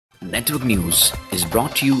Network News is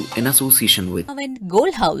brought to you in association with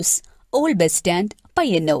Gold House, Old Bus Stand,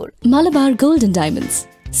 Payyanur. Malabar Gold and Diamonds.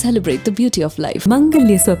 Celebrate the beauty of life.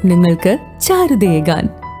 Mangalya Swapnangalkku Charudegan.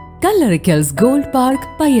 Kallarikals Gold Park,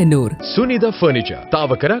 Payyanur. Sunitha Furniture,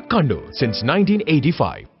 Tavakara, Kannur since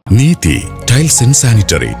 1985. Neeti, Tiles and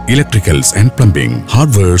Sanitary, Electricals and Plumbing,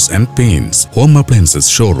 Hardwares and Paints, Home Appliances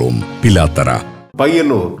Showroom, Pilatara.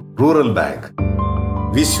 Payyanur Rural Bank.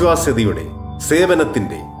 വിശ്വാസ്യതയുടെ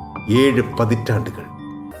സേവനത്തിന്റെ 7 പതിറ്റാണ്ടുകൾ.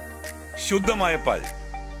 ശുദ്ധമായ പാൽ,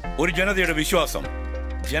 ഒരു ജനതയുടെ വിശ്വാസം.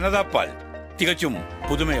 ജനതാ പാൽ, തികച്ചും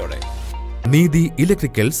പുതുമയോടെ. നീതി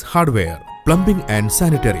electricals hardware, plumbing and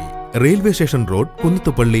sanitary, railway station road,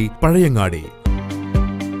 Kunnathupally, Pazhayangadi.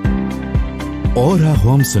 Aura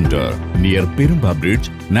Home Center near Pirumba Bridge,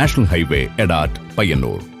 National Highway, Edat,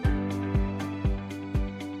 Payyanur.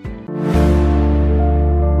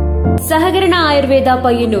 സഹകരണ ആയുർവേദ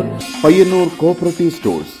പയ്യന്നൂർ. പയ്യന്നൂർ കോഓപ്പറേറ്റീവ്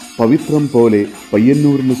സ്റ്റോഴ്സ്, പവിത്രം പോലെ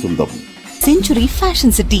പയ്യന്നൂരിന് സ്വന്തം. Century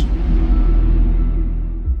Fashion City.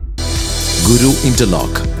 Guru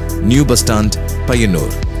Interlock, New Bus Stand,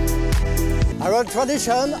 Payyanur. Our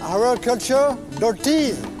tradition, our culture, our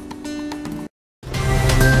teeth.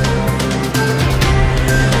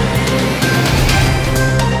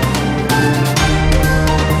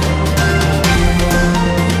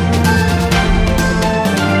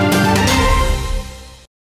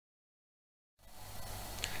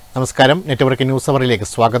 നമസ്കാരം. Network news അവറിലേക്ക്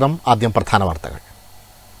സ്വാഗതം. ആദ്യം പ്രധാന വാർത്തകൾ.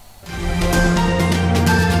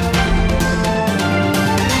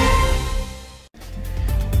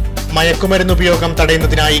 മയക്കുമരുന്ന് ഉപയോഗം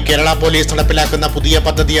തടയുന്നതിനായി കേരള പോലീസ് നടപ്പിലാക്കുന്ന പുതിയ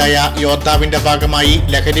പദ്ധതിയായ യോദ്ധാവിന്റെ ഭാഗമായി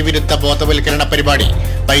ലഹരി വിരുദ്ധ ബോധവൽക്കരണ പരിപാടി.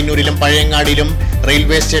 പയ്യന്നൂരിലും പഴയങ്ങാടിയിലും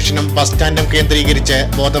റെയിൽവേ സ്റ്റേഷനും ബസ് സ്റ്റാൻഡും കേന്ദ്രീകരിച്ച്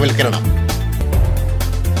ബോധവൽക്കരണം.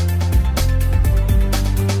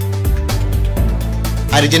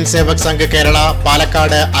 ഹരിജൻ സേവക് സംഘ് കേരള,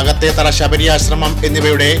 പാലക്കാട് അകത്തേത്തറ ശബരി ആശ്രമം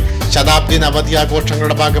എന്നിവയുടെ ശതാബ്ദി നവതി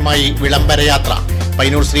ആഘോഷങ്ങളുടെ ഭാഗമായി വിളംബരയാത്ര.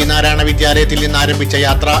 പയ്യന്നൂർ ശ്രീനാരായണ വിദ്യാലയത്തിൽ നിന്ന് ആരംഭിച്ച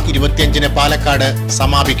യാത്ര 25-ന് പാലക്കാട്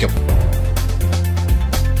സമാപിക്കും.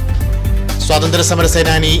 സ്വാതന്ത്ര്യ സമര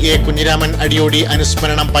സേനാനി എ കുഞ്ഞിരാമൻ അടിയോടി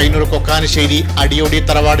അനുസ്മരണം പയ്യന്നൂർ കൊക്കാനശ്ശേരി അടിയോടി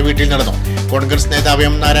തറവാട് വീട്ടിൽ നടന്നു. കോൺഗ്രസ് നേതാവ്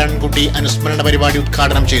എം നാരായണൻകുട്ടി അനുസ്മരണ പരിപാടി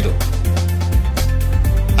ഉദ്ഘാടനം ചെയ്തു.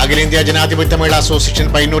 അഖിലേന്ത്യാ ജനാധിപത്യ മഹിളാ അസോസിയേഷൻ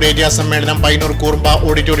പയ്യന്നൂർ ഏരിയ സമ്മേളനം പയ്യന്നൂർ കൂർമ്പ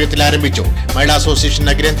ഓഡിറ്റോറിയത്തിൽ ആരംഭിച്ചു. മഹിളാ അസോസിയേഷൻ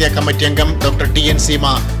അഖിലേന്ത്യാ കമ്മിറ്റി അംഗം ഡോക്ടർ ടി.എൻ. സീമ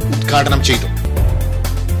ഉദ്ഘാടനം ചെയ്തു.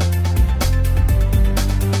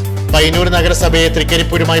 പയ്യന്നൂർ നഗരസഭയെ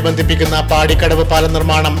തൃക്കരിപ്പൂരുമായി ബന്ധിപ്പിക്കുന്ന പാടിക്കടവ് പാലം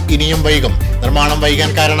നിർമ്മാണം ഇനിയും വൈകും. നിർമ്മാണം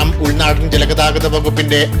വൈകാൻ കാരണം ഉൾനാടൻ ജലഗതാഗത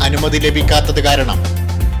വകുപ്പിന്റെ അനുമതി ലഭിക്കാത്തത് കാരണം.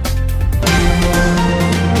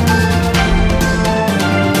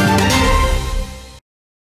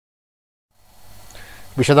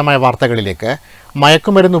 വിശദമായ വാർത്തകളിലേക്ക്.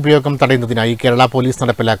 മയക്കുമരുന്ന് ഉപയോഗം തടയുന്നതിനായി കേരള പോലീസ്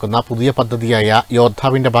നടപ്പിലാക്കുന്ന പുതിയ പദ്ധതിയായ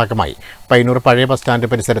യോദ്ധാവിന്റെ ഭാഗമായി പയ്യന്നൂർ പഴയ ബസ് സ്റ്റാൻഡ്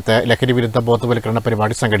പരിസരത്ത് ലഹരി വിരുദ്ധ ബോധവൽക്കരണ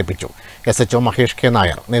പരിപാടി സംഘടിപ്പിച്ചു. SHO മഹേഷ് കെ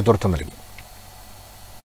നായർ നേതൃത്വം നൽകി.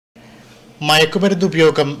 മയക്കുമരുന്ന്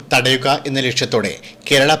ഉപയോഗം തടയുക എന്ന ലക്ഷ്യത്തോടെ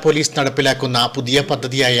കേരള പോലീസ് നടപ്പിലാക്കുന്ന പുതിയ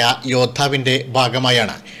പദ്ധതിയായ യോദ്ധാവിന്റെ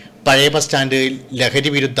ഭാഗമായാണ് പഴയ ബസ് സ്റ്റാൻഡിൽ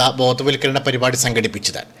ലഹരി വിരുദ്ധ ബോധവൽക്കരണ പരിപാടി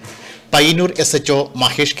സംഘടിപ്പിച്ചത്. പയ്യന്നൂർ SHO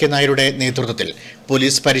മഹേഷ് കെ നായരുടെ നേതൃത്വത്തിൽ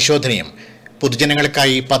പോലീസ് പരിശോധനയും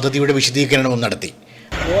പൊതുജനങ്ങൾക്കായി പദ്ധതിയുടെ വിശദീകരണവും നടത്തി.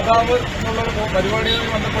 യോദ്ധാവ് എന്നുള്ള പരിപാടിയുമായി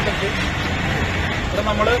ബന്ധപ്പെട്ടിട്ട് ഇവിടെ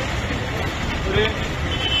നമ്മൾ ഒരു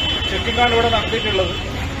ചെക്കിങ്ങാണ് ഇവിടെ നടത്തിയിട്ടുള്ളത്.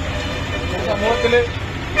 സമൂഹത്തിൽ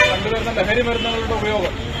കണ്ടുവരുന്ന ലഹരി മരുന്നുകളുടെ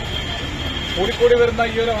ഉപയോഗം കൂടിക്കൂടി വരുന്ന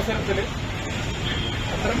ഈ ഒരു അവസരത്തിൽ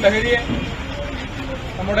അത്തരം ലഹരിയെ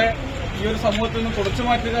നമ്മുടെ ഈ ഒരു സമൂഹത്തിൽ നിന്ന് തുടച്ചു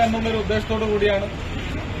മാറ്റുക എന്നുള്ളൊരു ഉദ്ദേശത്തോടു കൂടിയാണ്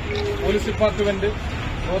പോലീസ് ഡിപ്പാർട്ട്മെന്റ്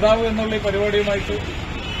യോദ്ധാവ് എന്നുള്ള ഈ പരിപാടിയുമായിട്ട്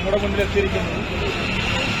നമ്മുടെ മുന്നിൽ എത്തിയിരിക്കുന്നത്.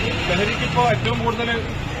 ലഹരിക്കിപ്പോൾ ഏറ്റവും കൂടുതൽ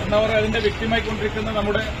എന്താ പറയുക അതിന്റെ വ്യക്തിമായിക്കൊണ്ടിരിക്കുന്ന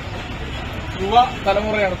നമ്മുടെ യുവ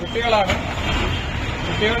തലമുറയാണ്, കുട്ടികളാണ്.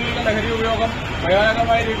 കുട്ടികളിലുള്ള ലഹരി ഉപയോഗം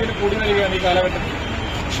ഭയാനകമായ രീതിയിൽ കൂടി വരികയാണ് ഈ കാലഘട്ടത്തിൽ.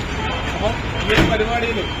 അപ്പം ഈ ഒരു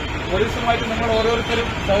പരിപാടിയിൽ പോലീസുമായിട്ട് നിങ്ങൾ ഓരോരുത്തരും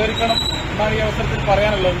സഹകരിക്കണം എന്നാണ് ഈ അവസരത്തിൽ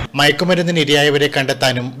പറയാനുള്ളത്. മയക്കുമരുന്നിന് ഇരയായവരെ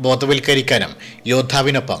കണ്ടെത്താനും ബോധവൽക്കരിക്കാനും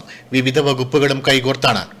യോദ്ധാവിനൊപ്പം വിവിധ വകുപ്പുകളും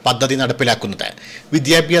കൈകോർത്താണ് പദ്ധതി നടപ്പിലാക്കുന്നത്.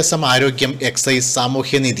 വിദ്യാഭ്യാസം, ആരോഗ്യം, എക്സൈസ്,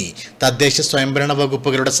 സാമൂഹ്യനീതി, തദ്ദേശ സ്വയംഭരണ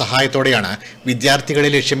വകുപ്പുകളുടെ സഹായത്തോടെയാണ്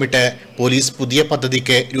വിദ്യാർത്ഥികളെ ലക്ഷ്യമിട്ട് പോലീസ് പുതിയ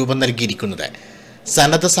പദ്ധതിക്ക് രൂപം നൽകിയിരിക്കുന്നത്.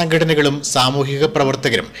 സന്നദ്ധ സംഘടനകളും സാമൂഹിക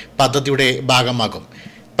പ്രവർത്തകരും പദ്ധതിയുടെ ഭാഗമാകും.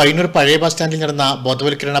 പയ്യന്നൂർ പഴയ ബസ് സ്റ്റാൻഡിൽ നടന്ന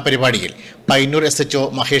ബോധവൽക്കരണ പരിപാടിയിൽ Payyanur SHO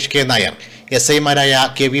Mahesh K Nair, SIമാരായ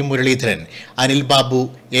KV Muraleedharan, Anil Babu,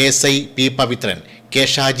 ASI P Pavithran, K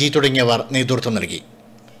Shaji തുടങ്ങിയവർ നേതൃത്വം നൽകി.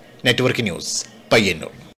 Network news,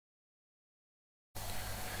 Payyanur.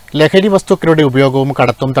 ലഹരി വസ്തുക്കളുടെ ഉപയോഗവും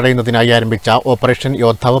കടത്തും തടയുന്നതിനായി ആരംഭിച്ച ഓപ്പറേഷൻ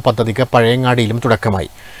യോദ്ധാവ് പദ്ധതിക്ക് പഴയങ്ങാടിയിലും തുടക്കമായി.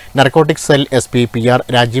 നർക്കോട്ടിക് സെൽ SP PR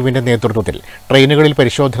രാജീവിന്റെ നേതൃത്വത്തിൽ ട്രെയിനുകളിൽ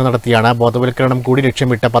പരിശോധന നടത്തിയാണ് ബോധവൽക്കരണം കൂടി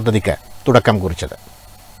ലക്ഷ്യമിട്ട പദ്ധതിക്ക് തുടക്കം കുറിച്ചത്.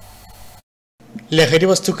 ലഹരി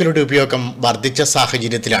വസ്തുക്കളുടെ ഉപയോഗം വർദ്ധിച്ച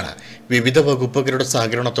സാഹചര്യത്തിലാണ് വിവിധ വകുപ്പുകളുടെ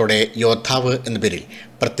സഹകരണത്തോടെ യോദ്ധാവ് എന്ന പേരിൽ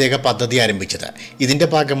പ്രത്യേക പദ്ധതി ആരംഭിച്ചത്. ഇതിന്റെ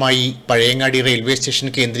ഭാഗമായി പഴയങ്ങാടി റെയിൽവേ സ്റ്റേഷൻ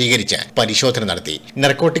കേന്ദ്രീകരിച്ച് പരിശോധന നടത്തി.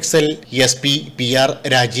 നർക്കോട്ടിക് സെൽ SP PR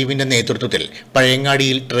രാജീവിന്റെ നേതൃത്വത്തിൽ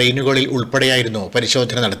പഴയങ്ങാടിയിൽ ട്രെയിനുകളിൽ ഉൾപ്പെടെയായിരുന്നു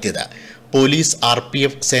പരിശോധന നടത്തിയത്. പോലീസ്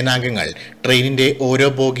RPF സേനാംഗങ്ങൾ ട്രെയിനിന്റെ ഓരോ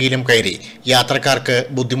ബോഗിയിലും കയറി യാത്രക്കാർക്ക്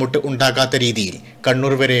ബുദ്ധിമുട്ട് ഉണ്ടാകാത്ത രീതിയിൽ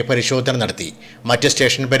കണ്ണൂർ വരെ പരിശോധന നടത്തി. മറ്റ്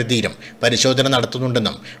സ്റ്റേഷൻ പരിധിയിലും പരിശോധന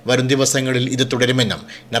നടത്തുന്നുണ്ടെന്നും വരും ദിവസങ്ങളിൽ ഇത് തുടരുമെന്നും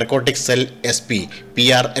narcotic cell SP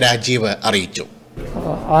PR Rajeev അറിയിച്ചു.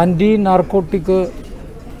 ആന്റി നാർക്കോട്ടിക്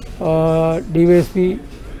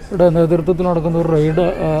DYSPയുടെ നേതൃത്വത്തിൽ നടക്കുന്ന ഒരു റെയ്ഡ്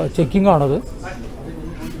ചെക്കിംഗ് ആണത്.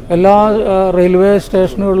 എല്ലാ റെയിൽവേ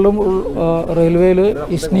സ്റ്റേഷനുകളിലും റെയിൽവേയിൽ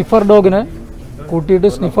ഈ സ്നിഫർ ഡോഗിനെ കൂട്ടിയിട്ട്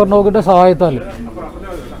സ്നിഫർ ഡോഗിൻ്റെ സഹായത്താൽ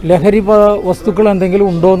ലഹരി വസ്തുക്കൾ എന്തെങ്കിലും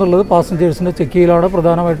ഉണ്ടോ എന്നുള്ളത് പാസഞ്ചേഴ്സിൻ്റെ ചെക്ക് ചെയ്യലാണ്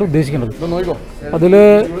പ്രധാനമായിട്ടും ഉദ്ദേശിക്കുന്നത്. അതിൽ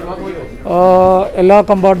എല്ലാ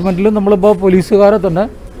കമ്പാർട്ട്മെൻറ്റിലും നമ്മളിപ്പോൾ പോലീസുകാരെ തന്നെ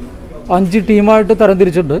 5 ടീമായിട്ട്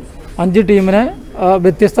തരംതിരിച്ചിട്ടുണ്ട്. 5 ടീമിനെ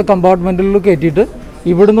വ്യത്യസ്ത കമ്പാർട്ട്മെൻറ്റുകളിൽ കയറ്റിയിട്ട്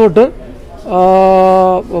ഇവിടുന്ന് തൊട്ട്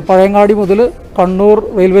പഴയങ്ങാടി മുതൽ കണ്ണൂർ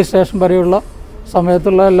റെയിൽവേ സ്റ്റേഷൻ വരെയുള്ള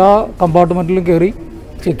സമയത്തുള്ള എല്ലാ കമ്പാർട്ട്മെൻറ്റിലും കയറി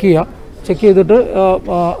ചെക്ക് ചെയ്തിട്ട്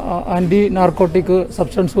ആൻറ്റി നാർക്കോട്ടിക്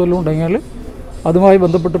സബ്സ്റ്റൻസ് വല്ലതും ഉണ്ടെങ്കിൽ അതുമായി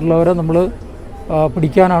ബന്ധപ്പെട്ടിട്ടുള്ളവരെ നമ്മൾ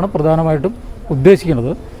പിടിക്കാനാണ് പ്രധാനമായിട്ടും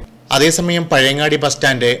ഉദ്ദേശിക്കുന്നത്. അതേസമയം പഴയങ്ങാടി ബസ്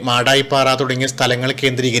സ്റ്റാൻഡ്, മാടായിപ്പാറ തുടങ്ങിയ സ്ഥലങ്ങൾ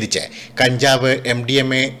കേന്ദ്രീകരിച്ച് കഞ്ചാവ്,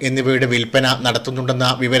 MDMA എന്നിവയുടെ വിൽപ്പന നടത്തുന്നുണ്ടെന്ന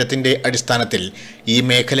വിവരത്തിന്റെ അടിസ്ഥാനത്തിൽ ഈ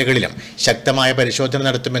മേഖലകളിലും ശക്തമായ പരിശോധന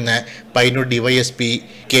നടത്തുമെന്ന് പയ്യന്നൂർ DYSP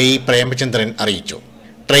KE പ്രേമചന്ദ്രൻ അറിയിച്ചു.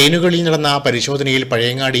 ട്രെയിനുകളിൽ നടന്ന പരിശോധനയിൽ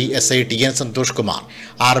Pazhayangadi SI TN Santhosh Kumar,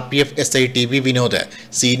 RPF SI TV Vinod,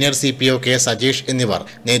 senior CPO K Sajesh എന്നിവർ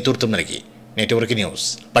നേതൃത്വം നൽകി. Network news,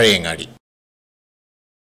 Pazhayangadi.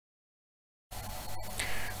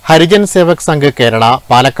 ഹരിജൻ സേവക് സംഘ് കേരള,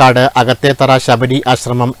 പാലക്കാട് അകത്തേത്തറ ശബരി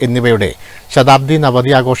ആശ്രമം എന്നിവയുടെ ശതാബ്ദി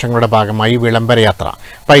നവതി ആഘോഷങ്ങളുടെ ഭാഗമായി വിളംബരയാത്ര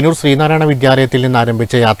പയ്യന്നൂർ ശ്രീനാരായണ വിദ്യാലയത്തിൽ നിന്ന്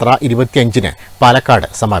ആരംഭിച്ച യാത്ര 25-ന് പാലക്കാട്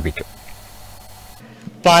സമാപിക്കും.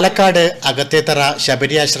 പാലക്കാട് അകത്തേത്തറ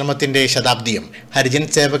ശബരി ആശ്രമത്തിന്റെ ശതാബ്ദിയും ഹരിജൻ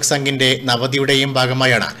സേവക് സംഘിന്റെ നവതിയുടെയും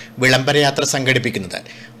ഭാഗമായാണ് വിളംബരയാത്ര സംഘടിപ്പിക്കുന്നത്.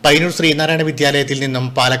 പയ്യന്നൂർ ശ്രീനാരായണ വിദ്യാലയത്തിൽ നിന്നും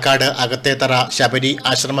പാലക്കാട് അകത്തേത്തറ ശബരി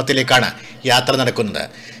ആശ്രമത്തിലേക്കാണ് യാത്ര നടക്കുന്നത്.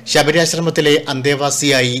 ശബരി ആശ്രമത്തിലെ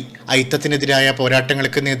അന്തേവാസിയായി അയിത്തത്തിനെതിരായ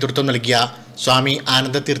പോരാട്ടങ്ങൾക്ക് നേതൃത്വം നൽകിയ സ്വാമി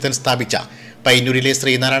ആനന്ദതീർത്ഥൻ സ്ഥാപിച്ച പയ്യന്നൂരിലെ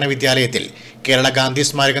ശ്രീനാരായണ വിദ്യാലയത്തിൽ കേരള ഗാന്ധി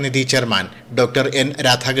സ്മാരക നിധി ചെയർമാൻ ഡോക്ടർ N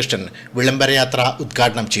രാധാകൃഷ്ണൻ വിളംബരയാത്ര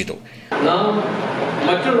ഉദ്ഘാടനം ചെയ്തു.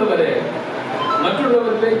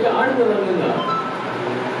 മറ്റുള്ളവരിലേക്ക് ആഴ്ന്നിറങ്ങുന്ന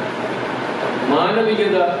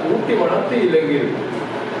മാനവികത ഊട്ടി വളർത്തിയില്ലെങ്കിൽ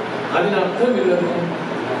അതിനർത്ഥമില്ലെന്ന്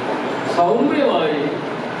സൗമ്യമായി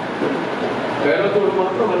കേരളത്തോട്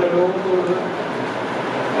മാത്രമല്ല ലോകത്തോട്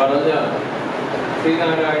പറഞ്ഞ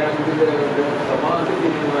ശ്രീനാരായണ ഗുരുദേവന്റെ സമാധി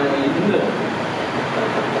ദിനമായ ഇന്ന്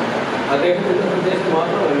അദ്ദേഹത്തിന്റെ സന്ദേശം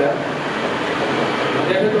മാത്രമല്ല,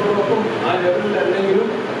 അദ്ദേഹത്തോടൊപ്പം ആ ലെവലിലല്ലെങ്കിലും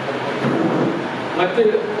മറ്റ്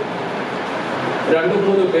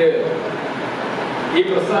 2-3 പേർ ഈ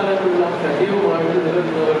പ്രസ്ഥാനങ്ങളിലെല്ലാം സജീവമായിട്ട്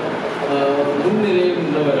നിലനിന്നവർ മുൻനിരയിൽ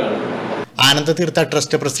നിന്നവരാണ്. Anandatheertha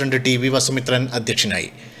trust president TV Vasumithran അധ്യക്ഷനായി.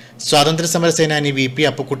 സ്വാതന്ത്ര്യ സമര സേനാനി VP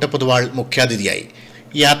അപ്പുക്കുട്ട പൊതുവാൾ മുഖ്യാതിഥിയായി.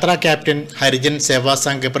 യാത്രാ ക്യാപ്റ്റൻ, ഹരിജൻ സേവാ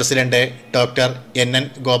Sangh president doctor NN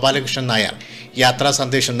Gopalakrishnan Nair യാത്രാ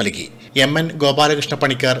സന്ദേശം നൽകി. MN Gopalakrishna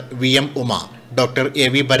Panicker, VM Uma, doctor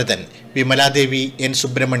AV Bharathan, Vimaladevi, N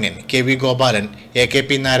Subramanian, KV Gopalan,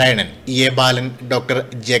 AKP Narayanan, EA ബാലൻ, ഡോക്ടർ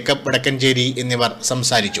ജേക്കബ് വടക്കഞ്ചേരി എന്നിവർ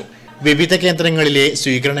സംസാരിച്ചു. വിവിധ കേന്ദ്രങ്ങളിലെ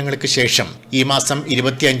സ്വീകരണങ്ങൾക്ക് ശേഷം ഈ മാസം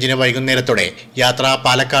 25-ന് വൈകുന്നേരത്തോടെ യാത്ര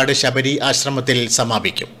പാലക്കാട് ശബരി ആശ്രമത്തിൽ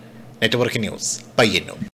സമാപിക്കും. Network news,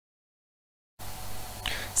 Payyanur.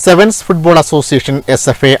 Sevens football association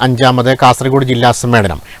SFA 5ാമത് Kasaragod ജില്ലാ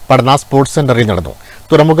സമ്മേളനം പടന്ന സ്പോർട്സ് സെന്ററിൽ നടന്നു.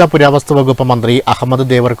 തുറമുഖ പുരാവസ്തു വകുപ്പ് മന്ത്രി അഹമ്മദ്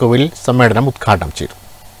ദേവർകോവിൽ സമ്മേളനം ഉദ്ഘാടനം ചെയ്തു.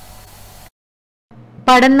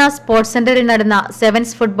 പടന്ന സ്പോർട്സ് സെന്ററിൽ നടന്ന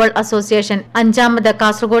സെവൻസ് ഫുട്ബോൾ അസോസിയേഷൻ 5ാമത്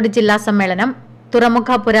കാസർഗോഡ് ജില്ലാ സമ്മേളനം തുറമുഖ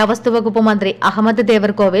പുരാവസ്തു വകുപ്പ് മന്ത്രി അഹമ്മദ്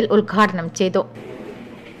ദേവർകോവിൽ ഉദ്ഘാടനം ചെയ്തു.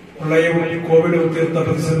 കോവിഡ് തീർത്ത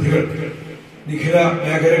പ്രതിസന്ധികൾ നിഖില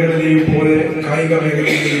മേഖലകളിലെയും പോലെ കായിക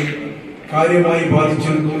മേഖലയിലെയും കാര്യമായി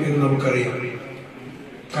ബാധിച്ചിരുന്നു എന്ന് നമുക്കറിയാം.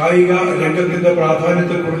 കായിക രംഗത്തിന്റെ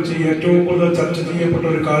പ്രാധാന്യത്തെക്കുറിച്ച് ഏറ്റവും കൂടുതൽ ചർച്ച ചെയ്യപ്പെട്ട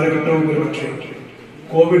ഒരു കാലഘട്ടവും ഒരുപക്ഷെ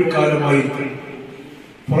കോവിഡ് കാലമായിരിക്കും.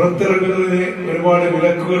 പുറത്തിറങ്ങുന്നതിന് ഒരുപാട്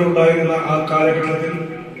വിലക്കുകൾ ഉണ്ടായിരുന്ന ആ കാലഘട്ടത്തിൽ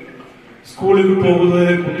സ്കൂളിൽ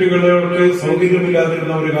പോകുന്നതിന് കുട്ടികൾക്ക്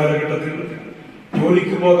സൗകര്യമില്ലാതിരുന്ന ഒരു കാലഘട്ടത്തിൽ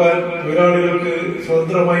ജോലിക്ക് പോകാൻ തൊഴിലാളികൾക്ക്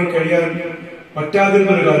സ്വതന്ത്രമായി കഴിയാൻ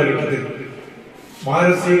പറ്റാതിരുന്ന ഒരു കാലഘട്ടത്തിൽ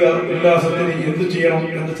മാനസിക ഉല്ലാസത്തിന് എന്തു ചെയ്യണം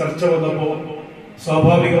എന്ന് ചർച്ച വന്നപ്പോൾ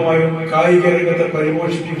സ്വാഭാവികമായും കായിക രംഗത്തെ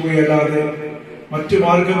പരിപോഷിപ്പിക്കുകയല്ലാതെ മറ്റു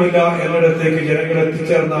മാർഗമില്ല എന്നിടത്തേക്ക് ജനങ്ങൾ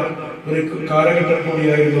എത്തിച്ചേർന്ന ഒരു കാലഘട്ടം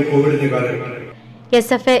കൂടിയായിരുന്നു കോവിഡിന്റെ കാലഘട്ടം.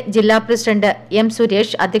 SFA ജില്ലാ പ്രസിഡന്റ് M.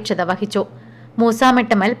 സുരേഷ് അധ്യക്ഷത വഹിച്ചു.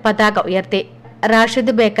 മൂസാമെട്ടമൽ പതാക ഉയർത്തി.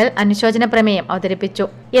 റാഷിദ് ബേക്കൽ അനുശോചന പ്രമേയം അവതരിപ്പിച്ചു.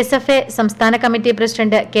 SFA സംസ്ഥാന കമ്മിറ്റി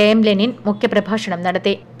പ്രസിഡന്റ് KM ലെനിൻ മുഖ്യപ്രഭാഷണം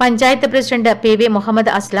നടത്തി. Panchayat president PV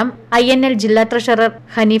Muhammad Aslam, INL ജില്ലാ treasurer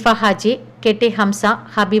Haneefa Haji, KT Hamza,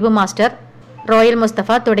 Habib master, royal Mustafa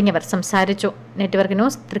തുടങ്ങിയവർ സംസാരിച്ചു. Network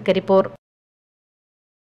news, Trikaripur.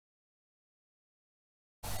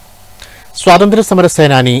 സ്വാതന്ത്ര്യ സമര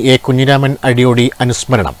സേനാനി A. കുഞ്ഞിരാമൻ അടിയോടി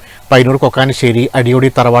അനുസ്മരണം പയ്യന്നൂർ കൊക്കാനശ്ശേരി അടിയോടി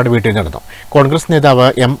തറവാട് വീട്ടിൽ നടന്നു. കോൺഗ്രസ് നേതാവ്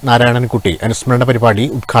M. നാരായണൻകുട്ടി അനുസ്മരണ പരിപാടി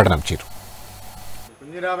ഉദ്ഘാടനം ചെയ്തു.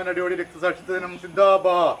 കുഞ്ഞിരാമൻ അടിയോടി രക്തസാക്ഷിത്വം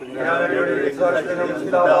സിന്ദാബാദ്.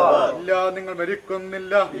 ഇല്ല, നിങ്ങൾ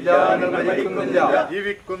മരിക്കുന്നില്ല,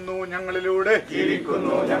 ജീവിക്കുന്നു ഞങ്ങളിലൂടെ.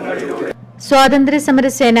 സ്വാതന്ത്ര്യ സമര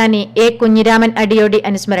സേനാനി A. കുഞ്ഞിരാമൻ അടിയോടി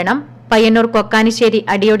അനുസ്മരണം പയ്യന്നൂർ കൊക്കാനിശ്ശേരി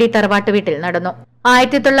അടിയോടി തറവാട്ട് വീട്ടിൽ നടന്നു.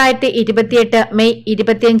 1928 മെയ്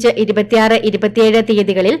 25, 26, 27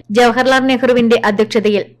 തീയതികളിൽ ജവഹർലാൽ നെഹ്റുവിന്റെ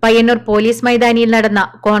അധ്യക്ഷതയിൽ പയ്യന്നൂർ പോലീസ് മൈതാനിയിൽ നടന്ന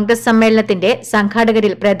കോൺഗ്രസ് സമ്മേളനത്തിന്റെ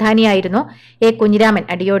സംഘാടകരിൽ പ്രധാനിയായിരുന്നു A. കുഞ്ഞിരാമൻ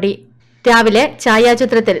അടിയോടി. രാവിലെ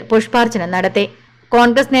ഛായാചിത്രത്തിൽ പുഷ്പാർച്ചന നടത്തി.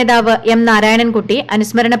 കോൺഗ്രസ് നേതാവ് M. നാരായണൻകുട്ടി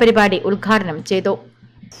അനുസ്മരണ പരിപാടി ഉദ്ഘാടനം ചെയ്തു.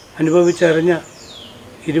 അനുഭവിച്ചറിഞ്ഞ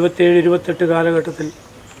 27-28 കാലഘട്ടത്തിൽ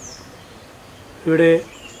ഇവിടെ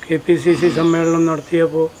KPCC സമ്മേളനം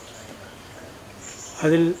നടത്തിയപ്പോൾ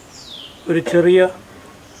അതിൽ ഒരു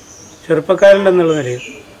ചെറുപ്പക്കാരൻ എന്നുള്ള നിലയിൽ,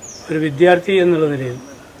 ഒരു വിദ്യാർത്ഥി എന്നുള്ള നിലയിൽ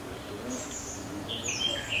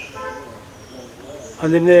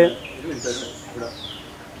അതിൻ്റെ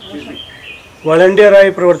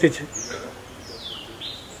വളണ്ടിയറായി പ്രവർത്തിച്ച്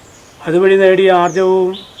അതുവഴി നേടിയ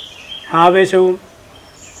ആർജവവും ആവേശവും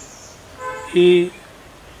ഈ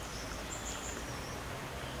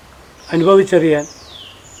അനുഭവിച്ചറിയാൻ,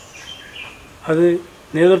 അത്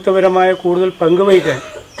നേതൃത്വപരമായ കൂടുതൽ പങ്കുവഹിക്കാൻ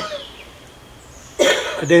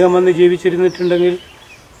അദ്ദേഹം വന്ന് ജീവിച്ചിരുന്നിട്ടുണ്ടെങ്കിൽ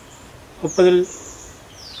 30-ൽ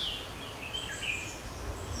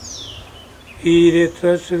ഈ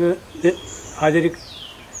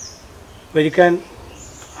ഭരിക്കാൻ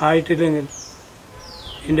ആയിട്ടില്ലെങ്കിൽ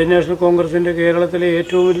ഇന്ത്യൻ നാഷണൽ കോൺഗ്രസിൻ്റെ കേരളത്തിലെ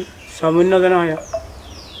ഏറ്റവും സമുന്നതനായ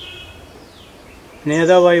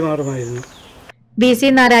നേതാവായി മാറുമായിരുന്നു. BC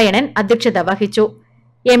നാരായണൻ അധ്യക്ഷത വഹിച്ചു.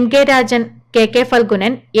 MK Rajan, KK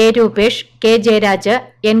Phalgunan, A. Rupesh, K. Jayaraj,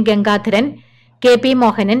 N. Gangadharan, KP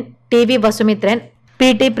Mohanan, TV Vasumithran,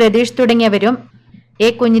 PT Pratheesh തുടങ്ങിയവരും A.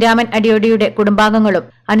 കുഞ്ഞിരാമൻ അടിയോടിയുടെ കുടുംബാംഗങ്ങളും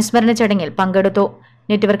അനുസ്മരണ ചടങ്ങിൽ പങ്കെടുത്തു.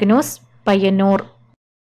 Network news, Payyanur.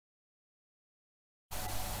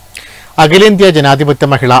 അഖിലേന്ത്യാ ജനാധിപത്യ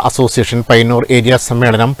മഹിളാ അസോസിയേഷൻ പയ്യന്നൂർ ഏരിയ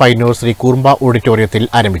സമ്മേളനം പയ്യന്നൂർ ശ്രീ കൂർമ്പ ഓഡിറ്റോറിയത്തിൽ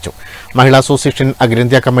ആരംഭിച്ചു. മഹിളാ അസോസിയേഷൻ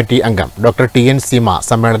അഖിലേന്ത്യാ കമ്മിറ്റി അംഗം ഡോക്ടർ TN സീമ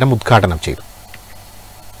സമ്മേളനം ഉദ്ഘാടനം ചെയ്തു.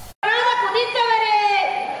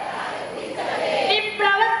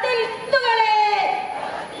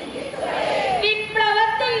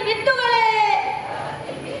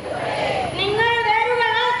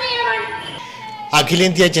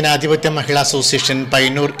 അഖിലേന്ത്യാ ജനാധിപത്യ മഹിളാ അസോസിയേഷൻ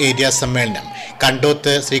പയ്യന്നൂർ ഏരിയ സമ്മേളനം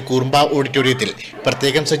കണ്ടോത്ത് ശ്രീ കൂർമ്പ ഓഡിറ്റോറിയത്തിൽ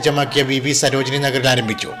പ്രത്യേകം സജ്ജമാക്കിയ VV സരോജിനി നഗറിൽ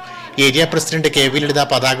ആരംഭിച്ചു. ഏരിയ പ്രസിഡന്റ് KV ലളിത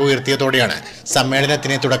പതാക ഉയർത്തിയതോടെയാണ്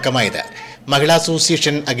സമ്മേളനത്തിന് തുടക്കമായത്. മഹിളാ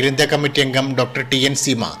അസോസിയേഷൻ അഖിലേന്ത്യാ കമ്മിറ്റി അംഗം ഡോക്ടർ TN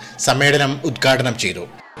സീമ സമ്മേളനം ഉദ്ഘാടനം ചെയ്തു.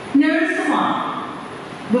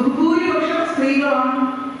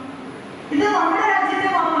 ഇത് നമ്മുടെ രാജ്യത്തെ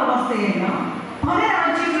മാത്രം അവസ്ഥയല്ല, പല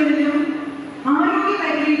രാജ്യങ്ങളിലും ആരോഗ്യ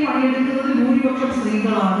മേഖലയിൽ പണിയെടുക്കുന്നത് ഭൂരിപക്ഷം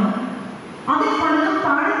സ്ത്രീകളാണ്. അതിൽ പലതും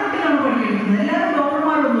താഴെത്തട്ടിലാണ് പണിയെടുക്കുന്നത്. എല്ലാവരും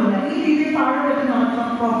ഡോക്ടർമാരൊന്നുമില്ല, ഈ രീതിയിൽ താഴെത്തട്ടിൽ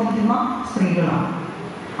പ്രവർത്തിക്കുന്ന സ്ത്രീകളാണ്.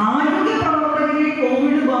 ആരോഗ്യ പ്രവർത്തകരെ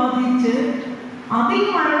കോവിഡ് ബാധിച്ച് അതിൽ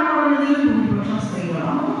മരണമടഞ്ഞതിൽ ഭൂരിപക്ഷം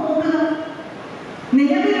സ്ത്രീകളാണ്. നമുക്ക് നോക്കുക,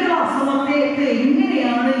 നിലവിലുള്ള അസമത്വത്തെ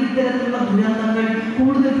എങ്ങനെയാണ് ഇത്തരത്തിലുള്ള ദുരന്തങ്ങൾ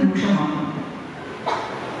കൂടുതൽ രൂക്ഷമാക്കുന്നത്.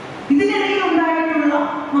 ഇതിനിടയിൽ ഉണ്ടായിട്ടുള്ള,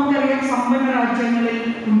 നമുക്കറിയാം, സമ്പന്ന രാജ്യങ്ങളിൽ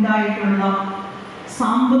ഉണ്ടായിട്ടുള്ള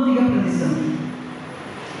സാമ്പത്തിക പ്രതിസന്ധി,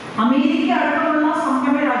 അമേരിക്ക അടക്കമുള്ള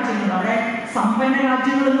സമ്പന്ന രാജ്യങ്ങൾ, അവിടെ സമ്പന്ന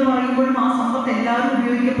രാജ്യങ്ങൾ എന്ന് പറയുമ്പോഴും ആ സമ്പത്ത് എല്ലാവരും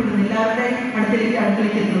ഉപയോഗിക്കപ്പെടുന്നു, എല്ലാവരുടെ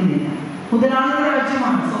അടുക്കലേക്ക് എത്തുന്നില്ല. മുതലാളിത്ത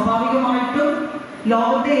രാജ്യമാണ്. സ്വാഭാവികമായിട്ടും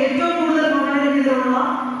ലോകത്തെ ഏറ്റവും കൂടുതൽ ഭരണരഹിതമുള്ള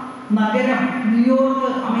നഗരം ന്യൂയോർക്ക്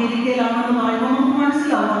അമേരിക്കയിലാണെന്ന് പറയുമ്പോൾ നമുക്ക്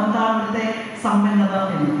മനസ്സിലാവും എന്താണ് അവിടുത്തെ സമ്പന്നത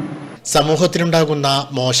എന്ന്. സമൂഹത്തിലുണ്ടാകുന്ന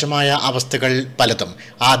മോശമായ അവസ്ഥകൾ പലതും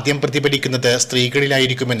ആദ്യം പ്രതിഫലിക്കുന്നത്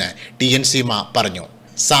സ്ത്രീകളിലായിരിക്കുമെന്ന് TN സീമ പറഞ്ഞു.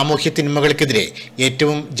 സാമൂഹ്യ തിന്മകൾക്കെതിരെ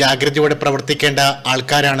ഏറ്റവും ജാഗ്രതയോടെ പ്രവർത്തിക്കേണ്ട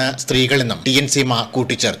ആൾക്കാരാണ് സ്ത്രീകളെന്നും ടി.എൻ. സീമ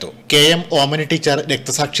കൂട്ടിച്ചേർത്തു. കെ.എം. ഓമന ടീച്ചർ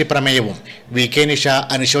രക്തസാക്ഷി പ്രമേയവും വി.കെ. നിഷ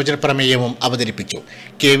അനുശോചന പ്രമേയവും അവതരിപ്പിച്ചു.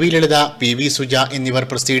 കെ.വി. ലളിത, പി.വി. സുജ എന്നിവർ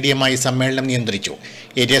പ്രസിഡിയമായി സമ്മേളനം നിയന്ത്രിച്ചു.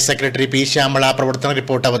 Area secretary P. ശ്യാമള പ്രവർത്തന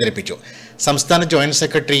റിപ്പോർട്ട് അവതരിപ്പിച്ചു. സംസ്ഥാന ജോയിന്റ്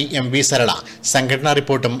സെക്രട്ടറി എം.വി. സരള സംഘടനാ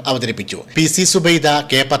റിപ്പോർട്ടും അവതരിപ്പിച്ചു. PC. Subaida,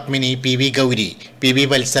 K. Padmini, PV. Gauri, PV.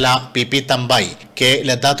 Vatsala, പി.പി. Thampayi, K.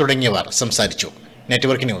 Latha തുടങ്ങിയവർ സംസാരിച്ചു.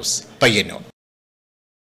 Network news, Payyanur.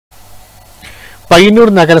 പയ്യന്നൂർ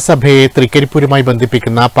നഗരസഭയെ തൃക്കരിപ്പൂരുമായി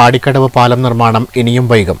ബന്ധിപ്പിക്കുന്ന പാടിക്കടവ് പാലം നിർമ്മാണം ഇനിയും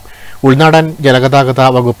വൈകും. ഉൾനാടൻ ജലഗതാഗത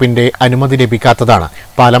വകുപ്പിന്റെ അനുമതി ലഭിക്കാത്തതാണ്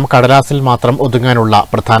പാലം കടലാസിൽ മാത്രം ഒതുങ്ങാനുള്ള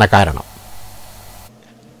പ്രധാന കാരണം.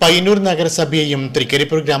 പയ്യന്നൂർ നഗരസഭയെയും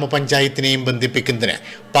തൃക്കരിപ്പൂർ ഗ്രാമപഞ്ചായത്തിനെയും ബന്ധിപ്പിക്കുന്നതിന്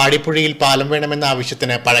പാടിപ്പുഴയിൽ പാലം വേണമെന്ന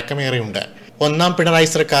ആവശ്യത്തിന് പഴക്കമേറെയുണ്ട്. ഒന്നാം പിണറായി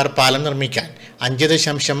സർക്കാർ പാലം നിർമ്മിക്കാൻ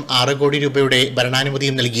 5.6 കോടി രൂപയുടെ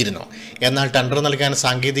ഭരണാനുമതിയും നൽകിയിരുന്നു. എന്നാൽ ടെൻഡർ നൽകാൻ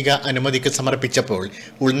സാങ്കേതിക അനുമതിക്ക് സമർപ്പിച്ചപ്പോൾ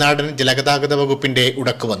ഉൾനാടൻ ജലഗതാഗത വകുപ്പിന്റെ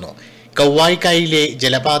ഉടക്ക് വന്നു. കൗവായിക്കായിലെ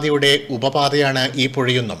ജലപാതയുടെ ഉപപാതയാണ് ഈ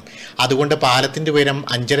പുഴയെന്നും അതുകൊണ്ട് പാലത്തിന്റെ ഉയരം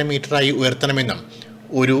 5.5 മീറ്ററായി ഉയർത്തണമെന്നും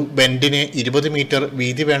ഒരു ബെൻഡിന് 20 മീറ്റർ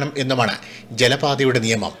വീതി വേണം എന്നുമാണ് ജലപാതയുടെ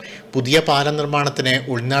നിയമം. പുതിയ പാലം നിർമ്മാണത്തിന്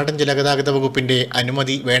ഉൾനാടൻ ജലഗതാഗത വകുപ്പിന്റെ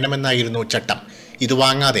അനുമതി വേണമെന്നായിരുന്നു ചട്ടം. ഇത്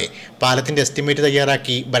വാങ്ങാതെ പാലത്തിന്റെ എസ്റ്റിമേറ്റ്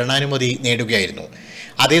തയ്യാറാക്കി ഭരണാനുമതി നേടുകയായിരുന്നു.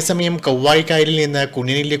 അതേസമയം കൗവായിക്കായലിൽ നിന്ന്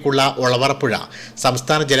കുഞ്ഞിനിലേക്കുള്ള ഒളവറപ്പുഴ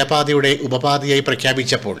സംസ്ഥാന ജലപാതയുടെ ഉപപാതയായി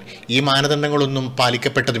പ്രഖ്യാപിച്ചപ്പോൾ ഈ മാനദണ്ഡങ്ങളൊന്നും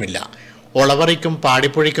പാലിക്കപ്പെട്ടതുമില്ല. ഒളവറയ്ക്കും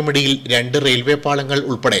പാടിപ്പുഴയ്ക്കുമിടയിൽ 2 റെയിൽവേ പാലങ്ങൾ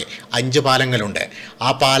ഉൾപ്പെടെ 5 പാലങ്ങളുണ്ട്. ആ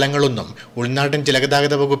പാലങ്ങളൊന്നും ഉൾനാടൻ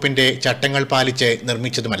ജലഗതാഗത വകുപ്പിന്റെ ചട്ടങ്ങൾ പാലിച്ച്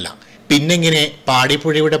നിർമ്മിച്ചതുമല്ല. പിന്നെങ്ങനെ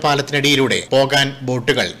പാടിപ്പുഴയുടെ പാലത്തിനടിയിലൂടെ പോകാൻ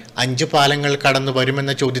ബോട്ടുകൾ 5 പാലങ്ങൾ കടന്നു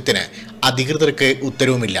വരുമെന്ന ചോദ്യത്തിന് അധികൃതർക്ക്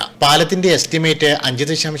ഉത്തരവുമില്ല. പാലത്തിന്റെ എസ്റ്റിമേറ്റ്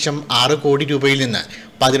 5.6 കോടി രൂപയിൽ നിന്ന്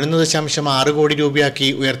 11.6 കോടി രൂപയാക്കി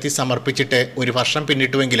ഉയർത്തി സമർപ്പിച്ചിട്ട് 1 വർഷം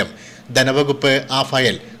പിന്നിട്ടുവെങ്കിലും ധനവകുപ്പ് ആ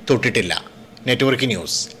ഫയൽ തൊട്ടിട്ടില്ല. Network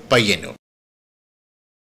news, Payyanur.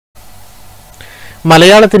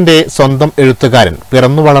 മലയാളത്തിന്റെ സ്വന്തം എഴുത്തുകാരൻ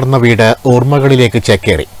പിറന്നു വളർന്ന വീട് ഓർമ്മകളിലേക്ക്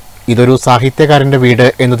ചേക്കേറി. ഇതൊരു സാഹിത്യകാരന്റെ വീട്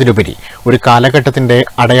എന്നതിലുപരി ഒരു കാലഘട്ടത്തിന്റെ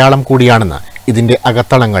അടയാളം കൂടിയാണെന്ന് ഇതിന്റെ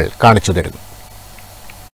അകത്തളങ്ങൾ കാണിച്ചു തരുന്നു.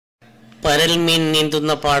 പരൽമീൻ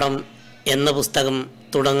നീന്തുന്ന പാടം എന്ന പുസ്തകം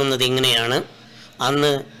തുടങ്ങുന്നത് ഇങ്ങനെയാണ്.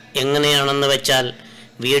 അന്ന് എങ്ങനെയാണെന്ന് വെച്ചാൽ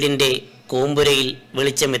വീടിൻ്റെ കൂമ്പുരയിൽ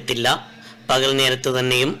വെളിച്ചമെത്തില്ല. പകൽ നേരത്ത്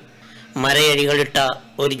തന്നെയും മരയഴികളിട്ട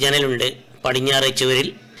ഒരു ജനലുണ്ട് പടിഞ്ഞാറേ ചുവരിൽ.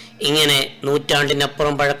 ഇങ്ങനെ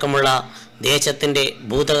നൂറ്റാണ്ടിനപ്പുറം പഴക്കമുള്ള ദേശത്തിൻ്റെ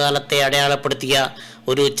ഭൂതകാലത്തെ അടയാളപ്പെടുത്തിയ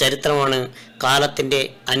ഒരു ചരിത്രമാണ് കാലത്തിൻ്റെ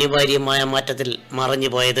അനിവാര്യമായ മാറ്റത്തിൽ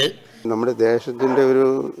മറഞ്ഞുപോയത്. നമ്മുടെ ദേശത്തിൻ്റെ ഒരു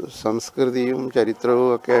സംസ്കൃതിയും ചരിത്രവും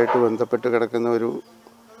ഒക്കെ ആയിട്ട് ബന്ധപ്പെട്ട് കിടക്കുന്ന ഒരു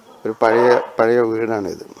പഴയ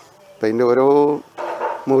വീടാണിത്. അപ്പം അതിൻ്റെ ഓരോ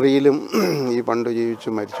മുറിയിലും ഈ പണ്ട്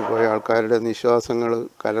ജീവിച്ച് മരിച്ചുപോയ ആൾക്കാരുടെ നിശ്വാസങ്ങൾ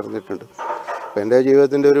കലർന്നിട്ടുണ്ട്. അപ്പം എൻ്റെ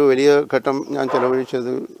ജീവിതത്തിൻ്റെ ഒരു വലിയ ഘട്ടം ഞാൻ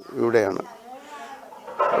ചെലവഴിച്ചത് ഇവിടെയാണ്.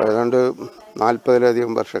 ഏതാണ്ട്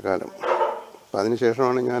 40-ലധികം വർഷക്കാലം. അപ്പം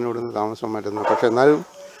അതിനുശേഷമാണ് ഞാൻ ഇവിടുന്ന് താമസം മാറ്റുന്നത്. പക്ഷെ എന്നാലും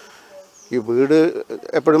ഈ വീട്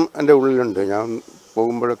എപ്പോഴും എൻ്റെ ഉള്ളിലുണ്ട്. ഞാൻ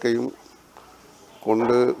പോകുമ്പോഴൊക്കെയും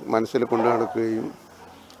മനസ്സിൽ കൊണ്ട് നടക്കുകയും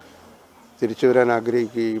തിരിച്ചു വരാൻ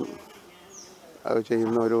ആഗ്രഹിക്കുകയും അത്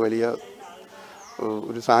ചെയ്യുന്ന ഒരു വലിയ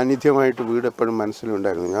ഒരു സാന്നിധ്യമായിട്ട് വീട് എപ്പോഴും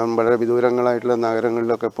മനസ്സിലുണ്ടായിരുന്നു. ഞാൻ വളരെ വിദൂരങ്ങളായിട്ടുള്ള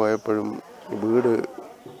നഗരങ്ങളിലൊക്കെ പോയപ്പോഴും വീട്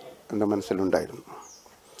എൻ്റെ മനസ്സിലുണ്ടായിരുന്നു.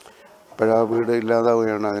 അപ്പോഴാ വീട്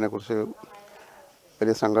ഇല്ലാതാവുകയാണ്. അതിനെക്കുറിച്ച്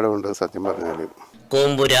വലിയ സങ്കടമുണ്ട് സത്യം പറഞ്ഞാൽ.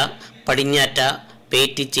 കോമ്പുര, പടിഞ്ഞാറ്റ,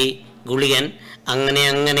 പേറ്റിച്ചി, ഗുളിയൻ,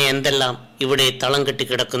 അങ്ങനെ എന്തെല്ലാം ഇവിടെ തളം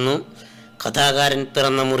കെട്ടിക്കിടക്കുന്നു. കഥാകാരൻ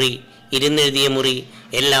പിറന്ന മുറി, ഇരുന്നെഴുതിയ മുറി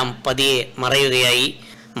എല്ലാം പതിയെ മറയുകയായി.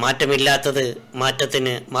 മാറ്റമില്ലാത്തത്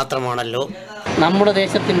മാറ്റത്തിന് മാത്രമാണല്ലോ. നമ്മുടെ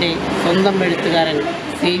ദേശത്തിൻ്റെ സ്വന്തം എഴുത്തുകാരൻ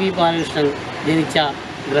C.V. ബാലകൃഷ്ണൻ ജനിച്ച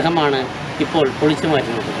ഗൃഹമാണ് ഇപ്പോൾ പൊളിച്ചു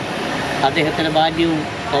മാറ്റുന്നത്. അദ്ദേഹത്തിൻ്റെ ബാല്യവും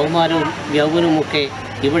കൗമാരവും യൗവനവുമൊക്കെ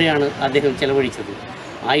ഇവിടെയാണ് അദ്ദേഹം ചെലവഴിച്ചത്.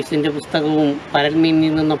 ആയുസിൻ്റെ പുസ്തകവും പരൽമീൻ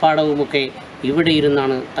നീന്തുന്ന പാഠവുമൊക്കെ ഇവിടെ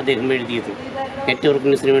ഇരുന്നാണ് അദ്ദേഹം എഴുതിയത്. നെറ്റ്വർക്ക്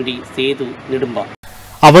ന്യൂസിന് വേണ്ടി സേതു നെടുമ്പ.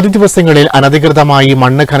 അവധി ദിവസങ്ങളിൽ അനധികൃതമായി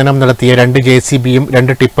മണ്ണ് ഖനനം നടത്തിയ 2 JCBയും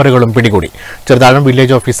 2 ടിപ്പറുകളും പിടികൂടി. Cheruthazham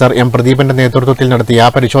village officer M. പ്രദീപന്റെ നേതൃത്വത്തിൽ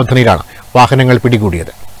നടത്തിയ പരിശോധനയിലാണ് വാഹനങ്ങൾ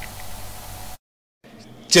പിടികൂടിയത്.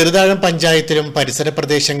 ചെറുതാഴം പഞ്ചായത്തിലും പരിസര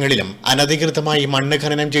പ്രദേശങ്ങളിലും അനധികൃതമായി മണ്ണ്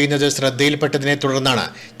ഖനനം ചെയ്യുന്നത് ശ്രദ്ധയിൽപ്പെട്ടതിനെ തുടർന്നാണ്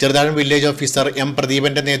ചെറുതാഴം വില്ലേജ് ഓഫീസർ M.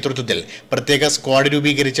 പ്രദീപന്റെ നേതൃത്വത്തിൽ പ്രത്യേക സ്ക്വാഡ്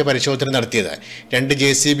രൂപീകരിച്ച് പരിശോധന നടത്തിയത്. 2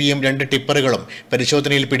 JCBയും 2 ടിപ്പറുകളും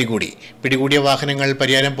പരിശോധനയിൽ പിടികൂടി. പിടികൂടിയ വാഹനങ്ങൾ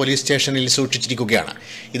പരിയാരം പോലീസ് സ്റ്റേഷനിൽ സൂക്ഷിച്ചിരിക്കുകയാണ്.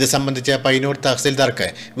 ഇത് സംബന്ധിച്ച് പയ്യന്നൂർ തഹസിൽദാർക്ക്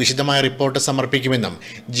വിശദമായ റിപ്പോർട്ട് സമർപ്പിക്കുമെന്നും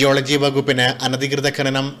ജിയോളജി വകുപ്പിന് അനധികൃത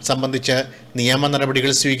ഖനനം സംബന്ധിച്ച് നിയമ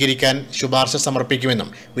നടപടികൾ സ്വീകരിക്കാൻ ശുപാർശ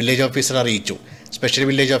സമർപ്പിക്കുമെന്നും വില്ലേജ് ഓഫീസർ അറിയിച്ചു. Special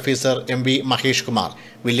village officer MV Mahesh Kumar,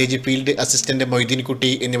 village field assistant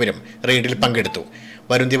Moideenkutty എന്നിവരും റെയ്ഡിൽ പങ്കെടുത്തു.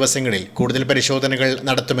 വരും ദിവസങ്ങളിൽ കൂടുതൽ പരിശോധനകൾ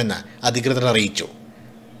നടത്തുമെന്ന് അധികൃതർ അറിയിച്ചു.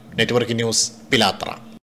 നെറ്റ്വർക്ക് ന്യൂസ്, പിലാത്ര.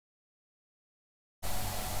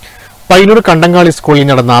 പയ്യന്നൂർ കണ്ടങ്ങാളി സ്കൂളിൽ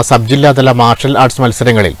നടന്ന സബ് ജില്ലാതല മാർഷൽ ആർട്സ്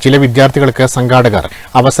മത്സരങ്ങളിൽ ചില വിദ്യാർത്ഥികൾക്ക് സംഘാടകർ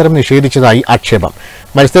അവസരം നിഷേധിച്ചതായി ആക്ഷേപം.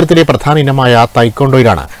 മത്സരത്തിലെ പ്രധാന ഇനമായ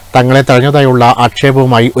തൈക്കൊണ്ടോയിലാണ് തങ്ങളെ തഴഞ്ഞതായുള്ള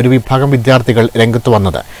ആക്ഷേപവുമായി ഒരു വിഭാഗം വിദ്യാർത്ഥികൾ രംഗത്തു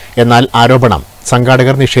വന്നത്. എന്നാൽ ആരോപണം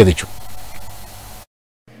സംഘാടകർ നിഷേധിച്ചു.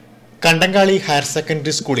 കണ്ടങ്ങാളി ഹയർ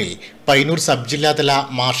സെക്കൻഡറി സ്കൂളിൽ പയ്യന്നൂർ സബ് ജില്ലാതല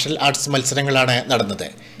മാർഷൽ ആർട്സ് മത്സരങ്ങളാണ് നടന്നത്.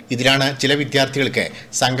 ഇതിലാണ് ചില വിദ്യാർത്ഥികൾക്ക്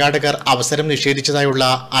സംഘാടകർ അവസരം നിഷേധിച്ചതായുള്ള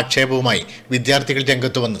ആക്ഷേപവുമായി വിദ്യാർത്ഥികൾ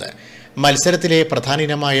രംഗത്തു വന്നത്. മത്സരത്തിലെ പ്രധാന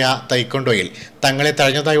ഇനമായ തൈക്കൊണ്ടോയിൽ തങ്ങളെ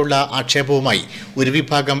തഴഞ്ഞതായുള്ള ആക്ഷേപവുമായി ഒരു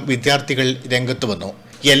വിഭാഗം വിദ്യാർത്ഥികൾ രംഗത്തു വന്നു.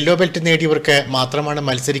 യെല്ലോ ബെൽറ്റ് നേടിയവർക്ക് മാത്രമാണ്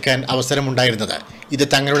മത്സരിക്കാൻ അവസരമുണ്ടായിരുന്നത്. ഇത്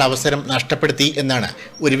തങ്ങളുടെ അവസരം നഷ്ടപ്പെടുത്തി എന്നാണ്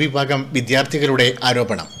ഒരു വിഭാഗം വിദ്യാർത്ഥികളുടെ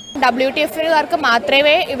ആരോപണം. WTF-കാർക്ക്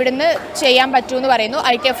മാത്രമേ ഇവിടുന്ന് ചെയ്യാൻ പറ്റൂ എന്ന് പറയുന്നു.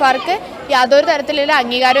 ITF-കാർക്ക് യാതൊരു തരത്തിലുള്ള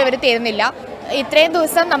അംഗീകാരം ഇവർ തരുന്നില്ല. ഇത്രയും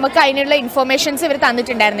ദിവസം നമുക്ക് അതിനുള്ള ഇൻഫോർമേഷൻസ് ഇവർ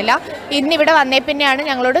തന്നിട്ടുണ്ടായിരുന്നില്ല. ഇന്നിവിടെ വന്നേ പിന്നെയാണ്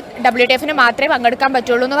ഞങ്ങളോട് WTF-ന് മാത്രമേ പങ്കെടുക്കാൻ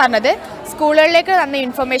പറ്റുള്ളൂ എന്ന് പറഞ്ഞത്. സ്കൂളുകളിലേക്ക് തന്ന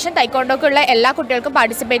ഇൻഫോർമേഷൻ തൈക്കൊണ്ടോക്കുള്ള എല്ലാ കുട്ടികൾക്കും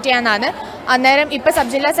പാർട്ടിസിപ്പേറ്റ് ചെയ്യാനാണ്. അന്നേരം ഇപ്പോൾ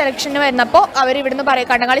സബ് ജില്ലാ സെലക്ഷന് വരുന്നപ്പോൾ അവർ ഇവിടുന്ന്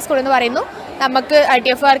കണ്ടങ്ങാളി സ്കൂളിൽ നിന്ന് പറയുന്നു നമുക്ക്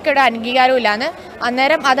ITF-കാർക്ക് ഇവിടെ അംഗീകാരം ഇല്ലാന്ന്.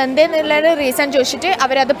 അന്നേരം അതെന്തെന്നുള്ളൊരു റീസൺ ചോദിച്ചിട്ട്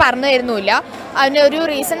അവരത് പറഞ്ഞു തരുന്നുമില്ല. അതിനൊരു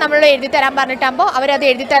റീസൺ നമ്മൾ എഴുതി തരാൻ പറഞ്ഞിട്ടാകുമ്പോൾ അവരത്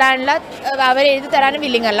എഴുതി തരാനും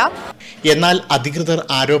വില്ലിങ് അല്ല. എന്നാൽ അധികൃതർ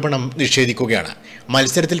ആരോപണം നിഷേധിക്കുകയാണ്.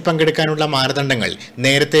 മത്സരത്തിൽ പങ്കെടുക്കാനുള്ള മാനദണ്ഡങ്ങൾ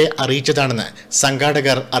നേരത്തെ അറിയിച്ചതാണെന്ന്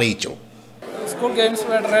സംഘാടകർ അറിയിച്ചു. സ്കൂൾ ഗെയിംസ്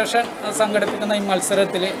ഫെഡറേഷൻ സംഘടിപ്പിക്കുന്ന ഈ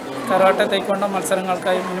മത്സരത്തിൽ കരാട്ടെ തൈക്കൊണ്ട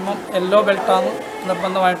മത്സരങ്ങൾക്കായി മിനിമം യെല്ലോ ബെൽറ്റാണ്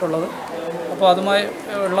നിർബന്ധമായിട്ടുള്ളത്. അപ്പോൾ അതുമായി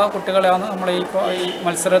ഉള്ള കുട്ടികളെയാണ് നമ്മൾ ഈ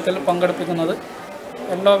മത്സരത്തിൽ പങ്കെടുപ്പിക്കുന്നത്.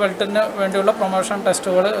 യെല്ലോ ബെൽറ്റിന് വേണ്ടിയുള്ള പ്രൊമോഷൻ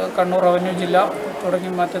ടെസ്റ്റുകൾ കണ്ണൂർ റവന്യൂ ജില്ല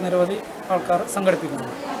തുടങ്ങി മറ്റ് നിരവധി ആൾക്കാർ സംഘടിപ്പിക്കുന്നു.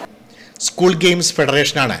 സ്കൂൾ ഗെയിംസ്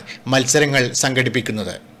ഫെഡറേഷനാണ് മത്സരങ്ങൾ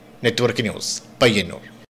സംഘടിപ്പിക്കുന്നത്. Network news, Payyanur.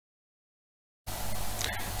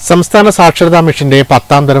 സംസ്ഥാന സാക്ഷരതാ മിഷന്റെ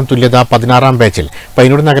 10ാം തരം തുല്യത 16ാം ബാച്ചിൽ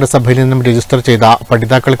പയ്യന്നൂർ നഗരസഭയിൽ നിന്നും രജിസ്റ്റർ ചെയ്ത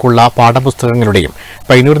പഠിതാക്കൾക്കുള്ള പാഠപുസ്തകങ്ങളുടെയും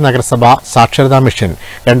പയ്യന്നൂർ നഗരസഭ സാക്ഷരതാ മിഷൻ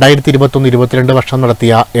 2021-22 വർഷം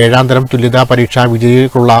നടത്തിയ 7ാം തരം തുല്യതാ പരീക്ഷാ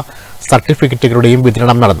വിജയികൾക്കുള്ള സർട്ടിഫിക്കറ്റുകളുടെയും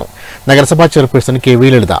വിതരണം നടന്നു. നഗരസഭാ ചെയർപേഴ്സൺ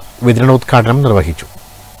KV ലളിത വിതരണോദ്ഘാടനം നിർവഹിച്ചു.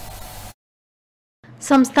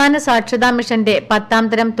 സംസ്ഥാന സാക്ഷരതാ മിഷന്റെ 10ാം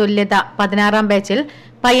തരം തുല്യത 16ാം ബാച്ചിൽ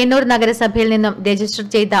പയ്യന്നൂർ നഗരസഭയിൽ നിന്നും രജിസ്റ്റർ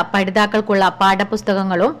ചെയ്ത പഠിതാക്കൾക്കുള്ള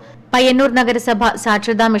പാഠപുസ്തകങ്ങളും പയ്യന്നൂർ നഗരസഭ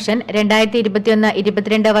സാക്ഷരതാ മിഷൻ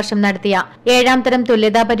 2021-22 വർഷം നടത്തിയ 7ാം തരം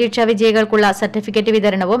തുല്യതാ പരീക്ഷാ വിജയികൾക്കുള്ള സർട്ടിഫിക്കറ്റ്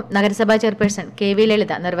വിതരണവും നഗരസഭാ ചെയർപേഴ്സൺ KV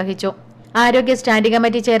ലളിത നിർവഹിച്ചു. ആരോഗ്യ standing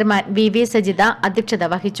committee chairman VV Sajitha അധ്യക്ഷത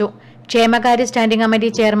വഹിച്ചു. ക്ഷേമകാര്യ സ്റ്റാൻഡിംഗ്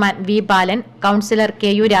കമ്മിറ്റി ചെയർമാൻ V ബാലൻ, കൌൺസിലർ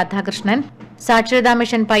KU രാധാകൃഷ്ണൻ, സാക്ഷരതാ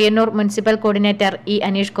mission Payyanur municipal coordinator E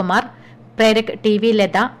Aneesh Kumar, പ്രേരക് TV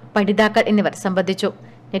Latha, പഠിതാക്കൾ എന്നിവർ സംബന്ധിച്ചു.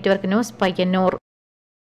 Network news, Payyanur.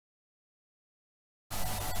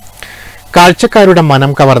 കാഴ്ചക്കാരുടെ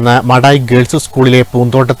മനം കവർന്ന് മടായി ഗേൾസ് സ്കൂളിലെ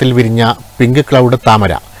പൂന്തോട്ടത്തിൽ വിരിഞ്ഞ പിങ്ക് ക്ലൗഡ്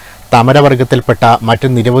താമര. താമരവർഗത്തിൽപ്പെട്ട മറ്റ്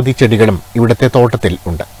നിരവധി ചെടികളും ഇവിടുത്തെ തോട്ടത്തിൽ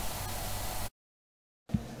ഉണ്ട്.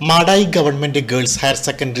 Madayi government girls higher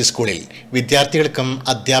secondary സ്കൂളിൽ വിദ്യാർത്ഥികൾക്കും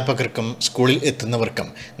അധ്യാപകർക്കും സ്കൂളിൽ എത്തുന്നവർക്കും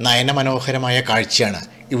നയനമനോഹരമായ കാഴ്ചയാണ്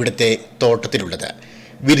ഇവിടുത്തെ തോട്ടത്തിലുള്ളത്.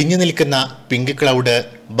 വിരിഞ്ഞു നിൽക്കുന്ന പിങ്ക് ക്ലൗഡ്,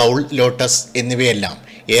 ബൗൾ ലോട്ടസ് എന്നിവയെല്ലാം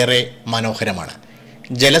ഏറെ മനോഹരമാണ്.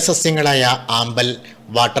 ജലസസ്യങ്ങളായ ആമ്പൽ,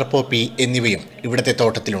 വാട്ടർ പോപ്പി എന്നിവയും ഇവിടുത്തെ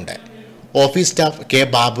തോട്ടത്തിലുണ്ട്. ഓഫീസ് സ്റ്റാഫ് K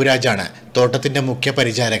ബാബുരാജാണ് തോട്ടത്തിന്റെ മുഖ്യ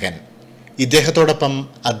പരിചാരകൻ. ഇദ്ദേഹത്തോടൊപ്പം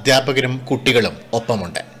അധ്യാപകരും കുട്ടികളും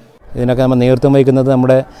ഒപ്പമുണ്ട്. ഇതിനൊക്കെ നമ്മൾ നേതൃത്വം വഹിക്കുന്നത്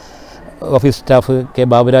നമ്മുടെ ഓഫീസ് സ്റ്റാഫ് K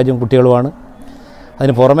ബാബുരാജും കുട്ടികളുമാണ്.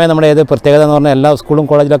 അതിന് പുറമേ നമ്മുടെ ഏത് പ്രത്യേകത എന്ന് പറഞ്ഞാൽ എല്ലാ സ്കൂളും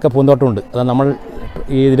കോളേജിലൊക്കെ പൂന്തോട്ടമുണ്ട്. അത് നമ്മൾ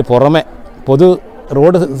ഇതിന് പുറമെ പൊതു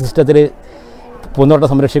റോഡ് സിസ്റ്റത്തിൽ പൂന്തോട്ടം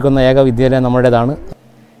സംരക്ഷിക്കുന്ന ഏക വിദ്യാലയം നമ്മുടേതാണ്.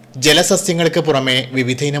 ജലസസ്യങ്ങൾക്ക് പുറമെ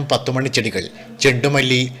വിവിധയിനം 10 മണിച്ചെടികൾ,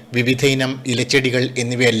 ചെണ്ടുമല്ലി, വിവിധയിനം ഇലച്ചെടികൾ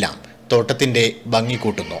എന്നിവയെല്ലാം തോട്ടത്തിന്റെ ഭംഗി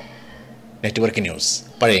കൂട്ടുന്നു. Network news,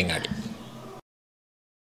 Pazhayangadi.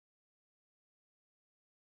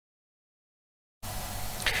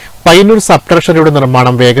 Payyanur sub ട്രഷറിയുടെ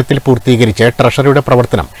നിർമ്മാണം വേഗത്തിൽ പൂർത്തീകരിച്ച് ട്രഷറിയുടെ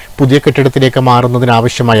പ്രവർത്തനം പുതിയ കെട്ടിടത്തിലേക്ക്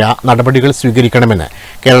മാറുന്നതിനാവശ്യമായ നടപടികൾ സ്വീകരിക്കണമെന്ന്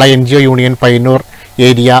Kerala NGO union Payyanur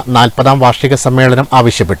area 40ാം വാർഷിക സമ്മേളനം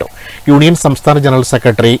ആവശ്യപ്പെട്ടു. യൂണിയൻ സംസ്ഥാന general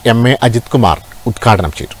secretary MA Ajith Kumar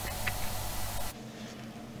ഉദ്ഘാടനം ചെയ്തു.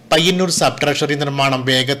 പയ്യന്നൂർ സബ് ട്രഷറി നിർമ്മാണം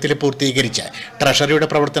വേഗത്തിൽ പൂർത്തീകരിച്ച് ട്രഷറിയുടെ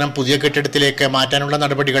പ്രവർത്തനം പുതിയ കെട്ടിടത്തിലേക്ക് മാറ്റാനുള്ള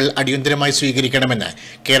നടപടികൾ അടിയന്തരമായി സ്വീകരിക്കണമെന്ന്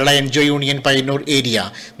Kerala NGO union Payyanur area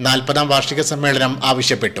 40ാം വാർഷിക സമ്മേളനം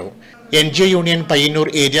ആവശ്യപ്പെട്ടു. NGO യൂണിയൻ പയ്യന്നൂർ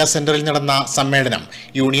ഏരിയ സെന്ററിൽ നടന്ന സമ്മേളനം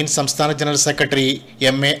യൂണിയൻ സംസ്ഥാന general secretary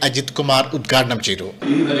MA Ajith Kumar ഉദ്ഘാടനം ചെയ്തു.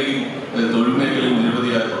 ഈ നിലയിൽ തൊഴിൽ മേഖലയിൽ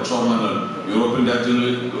നിരവധിയായ പ്രക്ഷോഭങ്ങൾ യൂറോപ്യൻ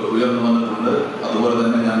രാജ്യങ്ങളിൽ ഉയർന്നു വന്നിട്ടുണ്ട്. അതുപോലെ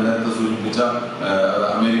തന്നെ ഞാൻ നേരത്തെ സൂചിപ്പിച്ച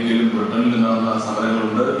അമേരിക്കയിലും ബ്രിട്ടനിലും നടന്ന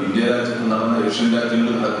സമരങ്ങളുണ്ട്. ഇന്ത്യ രാജ്യത്ത് നടന്ന ഏഷ്യൻ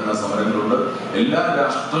രാജ്യങ്ങളിൽ നടക്കുന്ന സമരങ്ങളുണ്ട്. എല്ലാ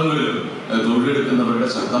രാഷ്ട്രങ്ങളിലും തൊഴിലെടുക്കുന്നവരുടെ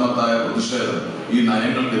ശക്തമായ പ്രതിഷേധം ഈ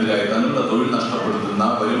നയങ്ങൾക്കെതിരായി തങ്ങളുടെ തൊഴിൽ നഷ്ടപ്പെടുത്തുന്ന,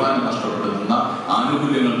 വരുമാനം നഷ്ടപ്പെടുത്തുന്ന,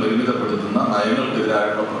 ആനുകൂല്യങ്ങൾ പരിമിതപ്പെടുത്തുന്ന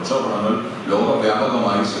നയങ്ങൾക്കെതിരായുള്ള പ്രക്ഷോഭങ്ങൾ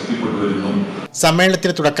ലോകവ്യാപകമായി ശക്തിപ്പെട്ടു വരുന്നു.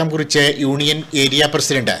 സമ്മേളനത്തിന് തുടക്കം കുറിച്ച് യൂണിയൻ ഏരിയ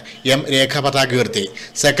പ്രസിഡന്റ് M രേഖ പതാക ഉയർത്തി.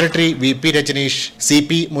 Secretary VP Rajneesh,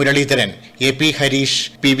 CP Muraleedharan, AP Harish,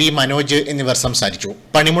 PV Manoj എന്നിവർ സംസാരിച്ചു.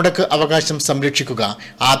 പണിമുടക്ക് അവകാശം സംരക്ഷിക്കുക,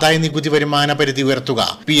 ആദായ നികുതി വരുമാന പരിധി ഉയർത്തുക,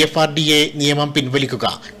 PFRDA നിയമം പിൻവലിക്കുക,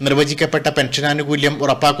 നിർവചിക്കപ്പെട്ട പെൻഷനാനുകൂല്യം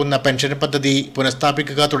ഉറപ്പാക്കുന്ന പെൻഷൻ പദ്ധതി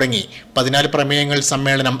പുനഃസ്ഥാപിക്കുക തുടങ്ങി 14 പ്രമേയങ്ങൾ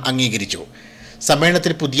സമ്മേളനം അംഗീകരിച്ചു.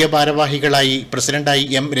 സമ്മേളനത്തിൽ പുതിയ ഭാരവാഹികളായി പ്രസിഡന്റായി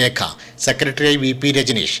M രേഖ, സെക്രട്ടറിയായി VP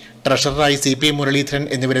രജനീഷ്, ട്രഷററായി CP മുരളീധരൻ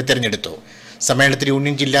എന്നിവരെ തെരഞ്ഞെടുത്തു. സമ്മേളനത്തിൽ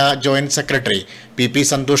യൂണിയൻ ജില്ലാ joint secretary PP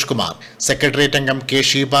Santhosh Kumar, secretariat അംഗം K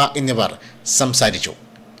ഷീബ എന്നിവർ സംസാരിച്ചു.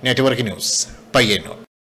 Network news, Payyanur.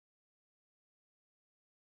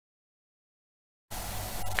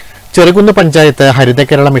 ചെറുകുന്ന് പഞ്ചായത്ത് ഹരിത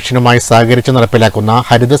കേരള മിഷനുമായി സഹകരിച്ച് നടപ്പിലാക്കുന്ന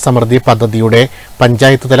ഹരിത സമൃദ്ധി പദ്ധതിയുടെ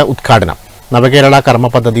പഞ്ചായത്ത് തല ഉദ്ഘാടനം നവകേരള കർമ്മ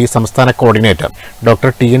പദ്ധതി സംസ്ഥാന കോർഡിനേറ്റർ ഡോക്ടർ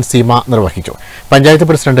TN സീമ നിർവഹിച്ചു. പഞ്ചായത്ത്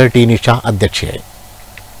പ്രസിഡന്റ് T നിഷ അധ്യക്ഷയായി.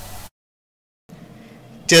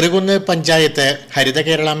 ചെറുകുന്ന് പഞ്ചായത്ത് ഹരിത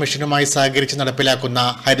കേരള മിഷനുമായി സഹകരിച്ച് നടപ്പിലാക്കുന്ന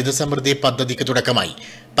ഹരിത സമൃദ്ധി പദ്ധതിക്ക് തുടക്കമായി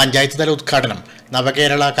പഞ്ചായത്ത് തല ഉദ്ഘാടനം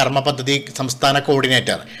നവകേരള കർമ്മ പദ്ധതി സംസ്ഥാന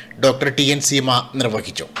കോർഡിനേറ്റർ ഡോക്ടർ TN സീമ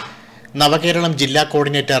നിർവഹിച്ചു. നവകേരളം ജില്ലാ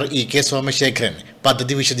കോർഡിനേറ്റർ EK സോമശേഖരൻ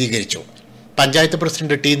പദ്ധതി വിശദീകരിച്ചു. പഞ്ചായത്ത്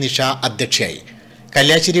പ്രസിഡന്റ് T നിഷ അധ്യക്ഷയായി.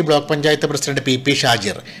 Kalliasseri block panchayat president PP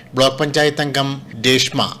Shajir, block panchayat അംഗം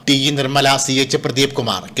Reshma, TE Nirmala, CH Pradeep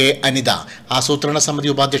Kumar, K Anitha, ആസൂത്രണ സമിതി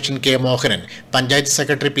ഉപാധ്യക്ഷൻ K Mohanan, panchayat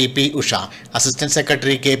secretary PP Usha, assistant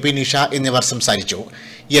secretary KP Nisha എന്നിവർ സംസാരിച്ചു.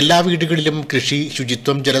 എല്ലാ വീടുകളിലും കൃഷി,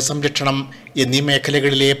 ശുചിത്വം, ജലസംരക്ഷണം എന്നീ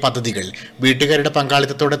മേഖലകളിലെ പദ്ധതികൾ വീട്ടുകാരുടെ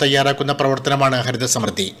പങ്കാളിത്തത്തോടെ തയ്യാറാക്കുന്ന പ്രവർത്തനമാണ് ഹരിത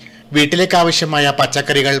സമൃദ്ധി. വീട്ടിലേക്ക് ആവശ്യമായ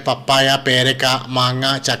പച്ചക്കറികൾ, പപ്പായ, പേരക്ക, മാങ്ങ,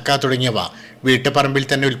 ചക്ക തുടങ്ങിയവ വീട്ടുപറമ്പിൽ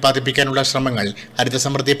തന്നെ ഉൽപ്പാദിപ്പിക്കാനുള്ള ശ്രമങ്ങൾ ഹരിത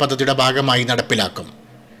സമൃദ്ധി പദ്ധതിയുടെ ഭാഗമായി നടപ്പിലാക്കും.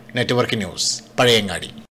 Network news, Pazhayangadi.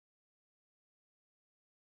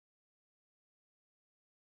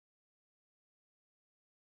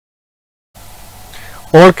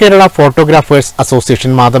 All Kerala photographers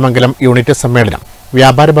association Mathamangalam unit സമ്മേളനം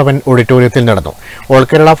വ്യാപാര ഭവൻ ഓഡിറ്റോറിയത്തിൽ നടന്നു. All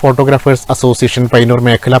Kerala photographers association Payyanur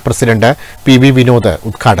മേഖലാ പ്രസിഡന്റ് PV വിനോദ്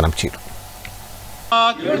ഉദ്ഘാടനം ചെയ്തു.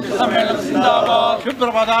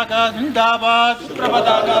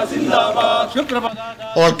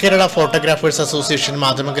 All Kerala photographers association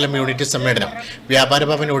Mathamangalam unit സമ്മേളനം വ്യാപാര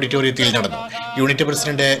ഭവൻ ഓഡിറ്റോറിയത്തിൽ നടന്നു. യൂണിറ്റ്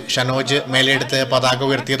പ്രസിഡന്റ് ഷനോജ് മേലെടുത്ത് പതാക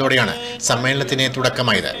ഉയർത്തിയതോടെയാണ് സമ്മേളനത്തിന്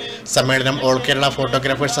തുടക്കമായത്. സമ്മേളനം all Kerala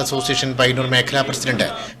photographers association Payyanur മേഖലാ പ്രസിഡന്റ്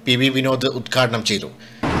PV വിനോദ് ഉദ്ഘാടനം ചെയ്തു.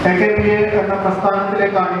 എന്ന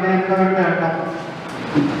പ്രസ്ഥാനത്തിലേക്ക് അണിനിരക്കുന്നവരുടെ എണ്ണം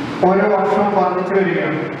ഓരോ വർഷവും വർദ്ധിച്ചു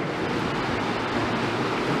വരികയാണ്.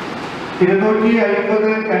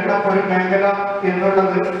 250 എണ്ണം ഒരു മേഖല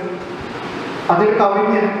എന്നുള്ളത് അതിൽ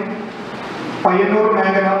കവിഞ്ഞ് പയ്യന്നൂർ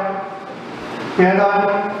മേഖല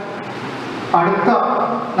ഏതാനും അടുത്ത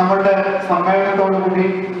നമ്മളുടെ സമ്മേളനത്തോടുകൂടി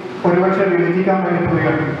ഒരുപക്ഷെ വിഭജിക്കാൻ വേണ്ടി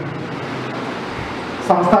പോവുകയാണ്.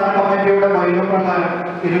 സംസ്ഥാന കമ്മിറ്റിയുടെ വൈദ്യുപ്രകാരം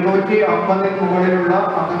 250 മുകളിലുള്ള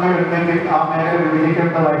അംഗങ്ങൾ ഉണ്ടെങ്കിൽ ആ മേഖല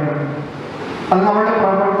വിഭജിക്കേണ്ടതായിട്ടുണ്ട്. അത് നമ്മുടെ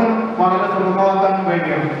പ്രവർത്തനം വളരെ സുഗമമാക്കാൻ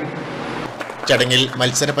വേണ്ടിയാണ്. ചടങ്ങിൽ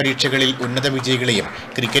മത്സര പരീക്ഷകളിൽ ഉന്നത വിജയികളെയും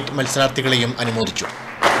ക്രിക്കറ്റ് മത്സരാർത്ഥികളെയും അനുമോദിച്ചു.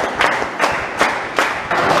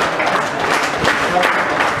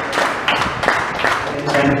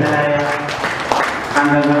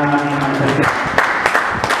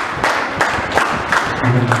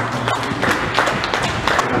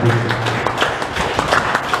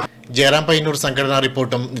 ജയറാം പയ്യന്നൂർ സംഘടനാ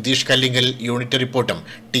റിപ്പോർട്ടും നിതീഷ് കല്ലിങ്കൽ യൂണിറ്റ് റിപ്പോർട്ടും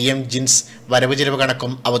TM ജിൻസ് വരവ് ചെലവ്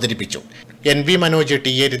കണക്കും അവതരിപ്പിച്ചു. NV Manoj,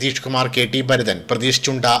 TA Ratheesh Kumar, KT Bharathan, Pratheesh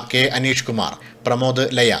ചുണ്ട, K അനീഷ് കുമാർ, പ്രമോദ്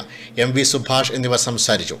ലയ, MV സുഭാഷ് എന്നിവർ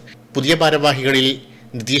സംസാരിച്ചു. പുതിയ ഭാരവാഹികളിൽ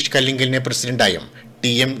നിതീഷ് കല്ലിങ്കലിനെ പ്രസിഡന്റായും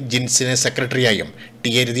TM ജിൻസിനെ സെക്രട്ടറിയായും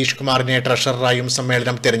TA രതീഷ് കുമാറിനെ ട്രഷററായും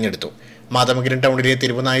സമ്മേളനം തെരഞ്ഞെടുത്തു. മാതമംഗലം ടൗണിലെ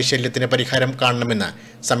തെരുവുനായ ശല്യത്തിന് പരിഹാരം കാണണമെന്ന്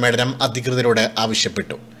സമ്മേളനം അധികൃതരോട്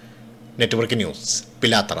ആവശ്യപ്പെട്ടു. Network news,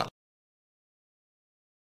 Pilathara.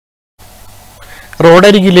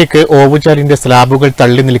 റോഡരികിലേക്ക് ഓവുചാലിന്റെ സ്ലാബുകൾ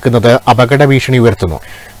തള്ളി നിൽക്കുന്നത് അപകട ഭീഷണി ഉയർത്തുന്നു.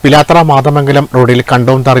 പിലാത്തറ മാതമംഗലം റോഡിൽ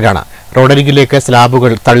കണ്ടോംതാറിലാണ് റോഡരികിലേക്ക്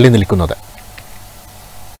സ്ലാബുകൾ തള്ളി നിൽക്കുന്നത്.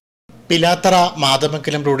 പിലാത്തറ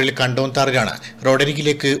മാതമംഗലം റോഡിൽ കണ്ടോംതാറിലാണ്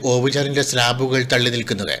റോഡരികിലേക്ക് ഓവുചാലിന്റെ സ്ലാബുകൾ തള്ളി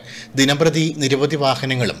നിൽക്കുന്നത്. ദിനംപ്രതി നിരവധി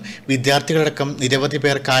വാഹനങ്ങളും വിദ്യാർത്ഥികളടക്കം നിരവധി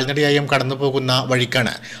പേർ കാൽനടയായും കടന്നുപോകുന്ന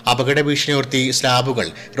വഴിക്കാണ് അപകട ഭീഷണി ഉയർത്തി സ്ലാബുകൾ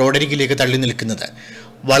റോഡരികിലേക്ക് തള്ളി നിൽക്കുന്നത്.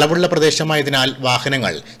 വളവുള്ള പ്രദേശമായതിനാൽ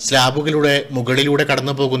വാഹനങ്ങൾ സ്ലാബുകളുടെ മുകളിലൂടെ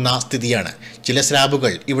കടന്നുപോകുന്ന സ്ഥിതിയാണ്. ചില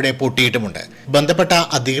സ്ലാബുകൾ ഇവിടെ പൊട്ടിയിട്ടുമുണ്ട്. ബന്ധപ്പെട്ട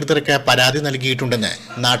അധികൃതർക്ക് പരാതി നൽകിയിട്ടുണ്ടെന്ന്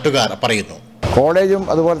നാട്ടുകാർ പറയുന്നു. കോളേജും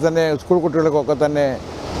അതുപോലെ തന്നെ സ്കൂൾ കുട്ടികൾക്കൊക്കെ തന്നെ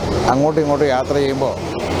അങ്ങോട്ടും ഇങ്ങോട്ടും യാത്ര ചെയ്യുമ്പോൾ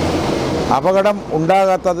അപകടം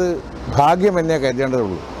ഉണ്ടാകാത്തത് ഭാഗ്യമെന്നേ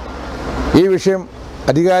കരുതേണ്ടതുള്ളൂ. ഈ വിഷയം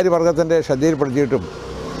അധികാരി വർഗത്തിൻ്റെ ശ്രദ്ധയിൽപ്പെടുത്തിയിട്ടും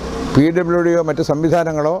PWDയോ മറ്റ്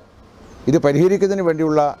സംവിധാനങ്ങളോ ഇത് പരിഹരിക്കുന്നതിന്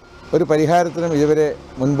വേണ്ടിയുള്ള ഒരു പരിഹാരത്തിനും ഇതുവരെ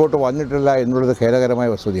മുൻപോട്ട് വന്നിട്ടില്ല എന്നുള്ളത് ഖേദകരമായ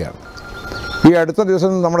വസ്തുതയാണ്. ഈ അടുത്ത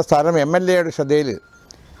ദിവസം നമ്മുടെ സ്ഥലം MLAയുടെ ശ്രദ്ധയിൽ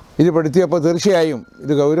ഇത് പെടുത്തിയപ്പോൾ തീർച്ചയായും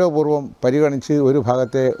ഇത് ഗൗരവപൂർവ്വം പരിഗണിച്ച് ഒരു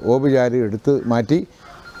ഭാഗത്തെ ഓവുചാല് എടുത്ത് മാറ്റി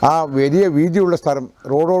ആ വലിയ വീതിയുള്ള സ്ഥലം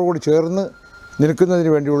റോഡോടുകൂടി ചേർന്ന്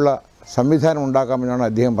നിൽക്കുന്നതിന് വേണ്ടിയുള്ള സംവിധാനം ഉണ്ടാക്കാമെന്നാണ്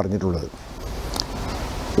അദ്ദേഹം പറഞ്ഞിട്ടുള്ളത്.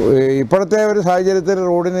 ഇപ്പോഴത്തെ ഒരു സാഹചര്യത്തിൽ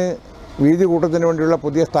റോഡിന് വീതി കൂട്ടത്തിന് വേണ്ടിയുള്ള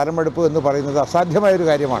പുതിയ സ്ഥലമെടുപ്പ് എന്ന് പറയുന്നത് അസാധ്യമായൊരു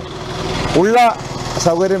കാര്യമാണ്. ഉള്ള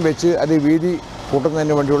സൗകര്യം വെച്ച് അത് വീതി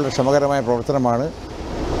കൂട്ടുന്നതിന് വേണ്ടിയുള്ള ശ്രമകരമായ പ്രവർത്തനമാണ്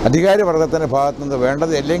അധികാരി വർഗത്തിൻ്റെ ഭാഗത്തു നിന്ന്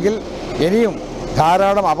വേണ്ടത്. അല്ലെങ്കിൽ ഇനിയും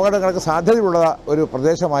ധാരാളം അപകടങ്ങൾക്ക് സാധ്യതയുള്ള ഒരു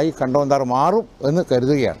പ്രദേശമായി കണ്ടോന്താർ മാറും എന്ന്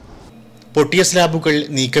കരുതുകയാണ്. പൊട്ടിയ സ്ലാബുകൾ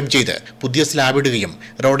നീക്കം ചെയ്ത് പുതിയ സ്ലാബ് ഇടുകയും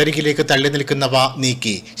റോഡരികിലേക്ക് തള്ളി നിൽക്കുന്നവ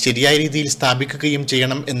നീക്കി ശരിയായ രീതിയിൽ സ്ഥാപിക്കുകയും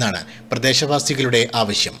ചെയ്യണം എന്നാണ് പ്രദേശവാസികളുടെ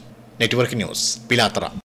ആവശ്യം. Network news, Pilathara.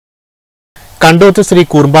 കണ്ടോത്ത് ശ്രീ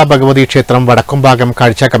കൂർമ്പ ഭഗവതി ക്ഷേത്രം വടക്കുംഭാഗം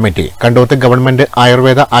കാഴ്ച കമ്മിറ്റി കണ്ടോത്ത് ഗവൺമെന്റ്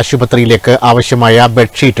ആയുർവേദ ആശുപത്രിയിലേക്ക് ആവശ്യമായ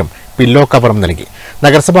ബെഡ്ഷീറ്റും പില്ലോ കവറും നൽകി.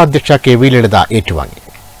 നഗരസഭാ അധ്യക്ഷ KV ലളിത ഏറ്റുവാങ്ങി.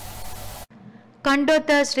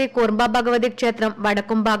 കണ്ടോത്ത് ശ്രീ കൂർമ്പ ഭഗവതി ക്ഷേത്രം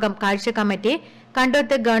വടക്കുംഭാഗം കാഴ്ച കമ്മിറ്റി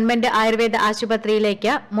കണ്ടോത്ത് ഗവൺമെന്റ് ആയുർവേദ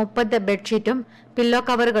ആശുപത്രിയിലേക്ക് 30 ബെഡ്ഷീറ്റും പില്ലോ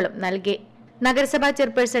കവറുകളും നൽകി. നഗരസഭാ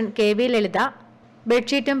ചെയർപേഴ്സൺ KV ലളിത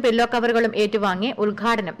ബെഡ്ഷീറ്റും പില്ലോ കവറുകളും ഏറ്റുവാങ്ങി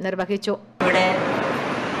ഉദ്ഘാടനം നിർവഹിച്ചു.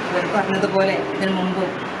 പറഞ്ഞതുപോലെ ഇതിനു മുമ്പും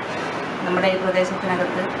നമ്മുടെ ഈ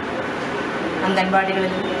പ്രദേശത്തിനകത്ത്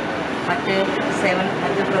അംഗൻവാടികളിലും മറ്റ്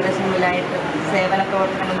പ്രദേശങ്ങളിലായിട്ട് സേവന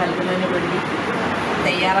പ്രവർത്തനങ്ങൾ നൽകുന്നതിന് വേണ്ടി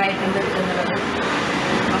തയ്യാറായിട്ടുണ്ട് എന്നുള്ളത്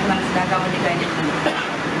നമുക്ക് മനസ്സിലാക്കാൻ വേണ്ടി കഴിഞ്ഞിട്ടുണ്ട്.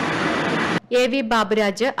 AV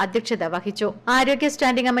ബാബുരാജ് അധ്യക്ഷത വഹിച്ചു. ആരോഗ്യ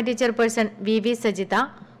standing committee chairperson VV Sajitha,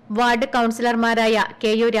 ward കൌൺസിലർമാരായ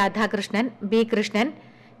KU Radhakrishnan, B Krishnan,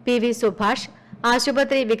 PV Subhash,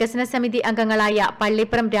 ആശുപത്രി വികസന സമിതി അംഗങ്ങളായ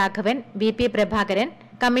Pallippuram Raghavan, VP Prabhakaran,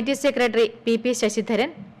 committee secretary PP Sasidharan,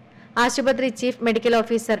 ആശുപത്രി chief medical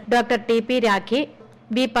officer doctor TP Rakhi,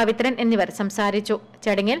 B Pavithran എന്നിവർ സംസാരിച്ചു.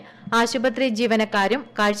 ചടങ്ങിൽ ആശുപത്രി ജീവനക്കാരും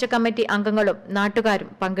കാഴ്ച കമ്മിറ്റി അംഗങ്ങളും നാട്ടുകാരും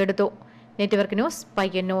പങ്കെടുത്തു. Network news,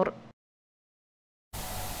 Payyanur.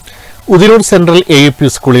 ഉദിരൂർ central AUP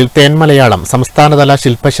സ്കൂളിൽ തേന്മലയാളം സംസ്ഥാനതല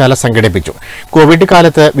ശില്പശാല സംഘടിപ്പിച്ചു. കോവിഡ്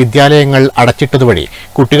കാലത്ത് വിദ്യാലയങ്ങൾ അടച്ചിട്ടതുവഴി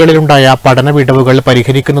കുട്ടികളിലുണ്ടായ പഠന വിടവുകൾ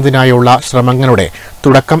പരിഹരിക്കുന്നതിനായുള്ള ശ്രമങ്ങളുടെ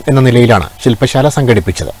തുടക്കം എന്ന നിലയിലാണ് ശില്പശാല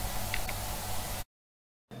സംഘടിപ്പിച്ചത്.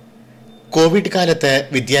 കോവിഡ് കാലത്ത്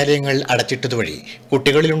വിദ്യാലയങ്ങൾ അടച്ചിട്ടതുവഴി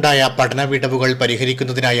കുട്ടികളിലുണ്ടായ പഠന വിടവുകൾ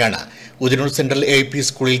പരിഹരിക്കുന്നതിനായാണ് ഉദിനൂർ സെൻട്രൽ AUP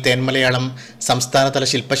സ്കൂളിൽ തേന്മലയാളം സംസ്ഥാനതല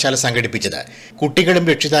ശില്പശാല സംഘടിപ്പിച്ചത്. കുട്ടികളും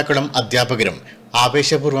രക്ഷിതാക്കളും അധ്യാപകരും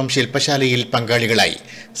ആവേശപൂർവ്വം ശില്പശാലയിൽ പങ്കാളികളായി.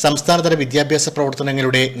 സംസ്ഥാനതല വിദ്യാഭ്യാസ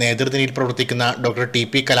പ്രവർത്തനങ്ങളുടെ നേതൃനിരയിൽ പ്രവർത്തിക്കുന്ന ഡോക്ടർ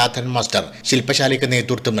TP കലാധരൻ മാസ്റ്റർ ശില്പശാലയ്ക്ക്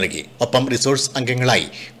നേതൃത്വം നൽകി. ഒപ്പം റിസോഴ്സ് അംഗങ്ങളായി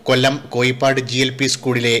കൊല്ലം കോയിപ്പാട് GLP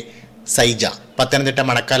സ്കൂളിലെ സൈജ, പത്തനംതിട്ട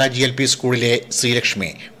മണക്കാല GLP സ്കൂളിലെ ശ്രീലക്ഷ്മി,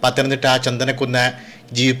 പത്തനംതിട്ട ചന്ദനക്കുന്ന്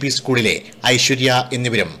GUP സ്കൂളിലെ ഐശ്വര്യ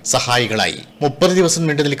എന്നിവരും സഹായികളായി. 30 ദിവസം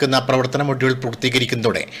നീണ്ടു നിൽക്കുന്ന പ്രവർത്തന മൊഡ്യൂൾ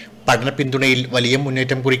പൂർത്തീകരിക്കുന്നതോടെ പഠന പിന്തുണയിൽ വലിയ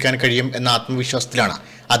മുന്നേറ്റം കുറിക്കാൻ കഴിയും എന്ന ആത്മവിശ്വാസത്തിലാണ്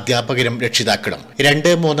അധ്യാപകരും രക്ഷിതാക്കളും.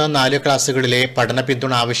 2, 3, 4 ക്ലാസുകളിലെ പഠന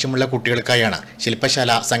പിന്തുണ ആവശ്യമുള്ള കുട്ടികൾക്കായാണ്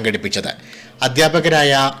ശില്പശാല സംഘടിപ്പിച്ചത്.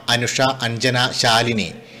 അധ്യാപകരായ അനുഷ, അഞ്ജന, ശാലിനി,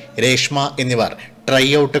 രേഷ്മ എന്നിവർ ട്രൈ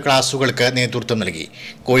ഔട്ട് ക്ലാസുകൾക്ക് നേതൃത്വം നൽകി.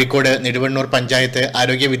 കോഴിക്കോട് നെടുവണ്ണൂർ പഞ്ചായത്ത്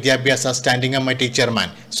ആരോഗ്യ വിദ്യാഭ്യാസ standing committee chairman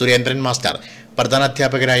Surendran master,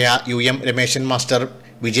 പ്രധാനാധ്യാപകരായ UM Rameshan master,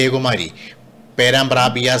 Vijayakumari, Perambra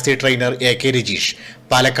BRC trainer AK Rajeesh,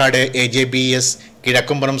 Palakkad AJBS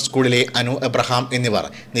Kizhakkumpuram സ്കൂളിലെ അനു എബ്രഹാം എന്നിവർ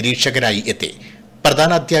നിരീക്ഷകരായി എത്തി.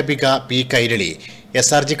 പ്രധാനാധ്യാപിക P Kairali,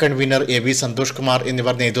 SRG convener AV Santhosh Kumar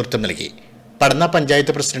എന്നിവർ നേതൃത്വം നൽകി. പടന്ന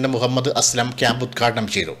പഞ്ചായത്ത് പ്രസിഡന്റ് മുഹമ്മദ് അസ്ലം ക്യാമ്പ് ഉദ്ഘാടനം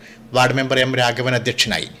ചെയ്തു. വാർഡ് മെമ്പർ M രാഘവൻ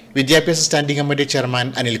അധ്യക്ഷനായി. വിദ്യാഭ്യാസ standing committee chairman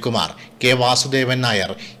Anilkumar, K Vasudevan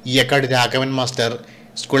Nair, Eeyakkad Raghavan master,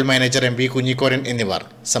 school manager MV Kunhikoran എന്നിവർ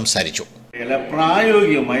സംസാരിച്ചു.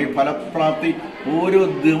 പ്രായോഗികമായി ഫലപ്രാപ്തി ഓരോ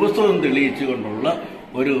ദിവസവും തെളിയിച്ചുകൊണ്ടുള്ള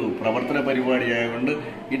ഒരു പ്രവർത്തന പരിപാടിയായതുകൊണ്ട്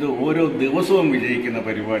ഇത് ഓരോ ദിവസവും വിജയിക്കുന്ന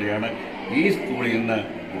പരിപാടിയാണ്. ഈ സ്കൂളിൽ നിന്ന്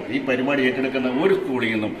ഈ പരിപാടി ഏറ്റെടുക്കുന്ന ഒരു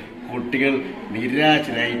സ്കൂളിൽ നിന്നും കുട്ടികൾ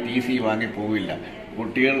നിരാശരായി TC വാങ്ങിപ്പോവില്ല.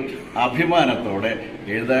 കുട്ടികൾ അഭിമാനത്തോടെ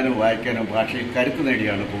എഴുതാനും വായിക്കാനും ഭാഷയിൽ കരുത്ത്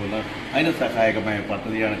നേടിയാണ് പോകുന്നത്. അതിന് സഹായകമായ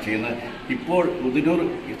പദ്ധതിയാണ് ചെയ്യുന്നത്. ഇപ്പോൾ ഉദിനൂർ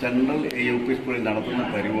സെൻട്രൽ UP സ്കൂളിൽ നടത്തുന്ന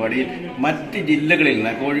പരിപാടിയിൽ മറ്റ് ജില്ലകളിൽ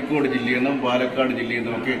നിന്ന്, കോഴിക്കോട് ജില്ലയിൽ നിന്നും പാലക്കാട് ജില്ലയിൽ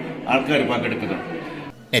നിന്നുമൊക്കെ ആൾക്കാർ പങ്കെടുക്കുന്നുണ്ട്.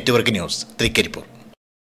 Network news, Trikaripur.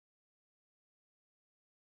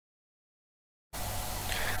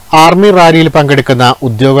 ആർമി റാലിയിൽ പങ്കെടുക്കുന്ന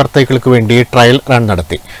ഉദ്യോഗാർത്ഥികൾക്ക് വേണ്ടി ട്രയൽ റൺ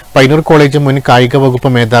നടത്തി. പയ്യന്നൂർ കോളേജ് മുൻ കായിക വകുപ്പ്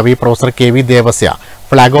മേധാവി professor KV Devasya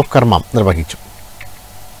flag off കർമ്മം നിർവഹിച്ചു.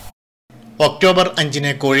 ഒക്ടോബർ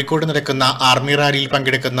 5 കോഴിക്കോട് നടക്കുന്ന ആർമി റാലിയിൽ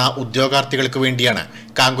പങ്കെടുക്കുന്ന ഉദ്യോഗാർത്ഥികൾക്ക് വേണ്ടിയാണ്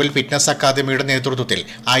കാങ്കുൽ ഫിറ്റ്നസ് അക്കാദമിയുടെ നേതൃത്വത്തിൽ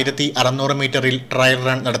 1600 മീറ്ററിൽ ട്രയൽ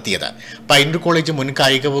റൺ നടത്തിയത്. പയ്യന്നൂർ കോളേജ് മുൻ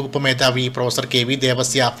കായിക വകുപ്പ് മേധാവി professor KV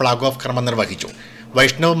Devasya flag off കർമ്മം നിർവഹിച്ചു.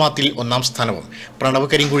 വൈഷ്ണവ് മാത്തിൽ 1ാം സ്ഥാനവും പ്രണവ്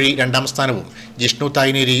കരിങ്കുഴി 2ാം സ്ഥാനവും ജിഷ്ണു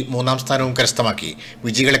തായ്നേരി 3ാം സ്ഥാനവും കരസ്ഥമാക്കി.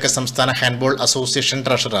 വിജയികൾക്ക് സംസ്ഥാന handball association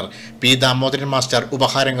treasurer P Damodaran master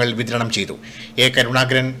ഉപഹാരങ്ങൾ വിതരണം ചെയ്തു. A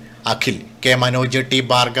Karunakaran, Akhil, K Manoj, T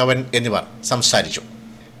Bhargavan എന്നിവർ സംസാരിച്ചു.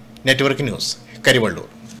 Network news, Karivellur.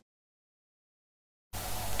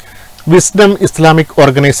 Wisdom Islamic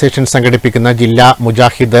organisation സംഘടിപ്പിക്കുന്ന ജില്ലാ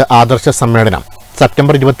മുജാഹിദ് ആദർശ സമ്മേളനം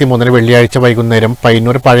സെപ്റ്റംബർ 23 വെള്ളിയാഴ്ച വൈകുന്നേരം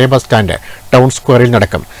പയ്യന്നൂർ പഴയ ബസ് സ്റ്റാൻഡ് ടൗൺ സ്ക്വയറിൽ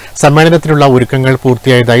നടക്കും. സമ്മേളനത്തിനുള്ള ഒരുക്കങ്ങൾ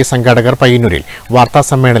പൂർത്തിയായതായി സംഘാടകർ പയ്യന്നൂരിൽ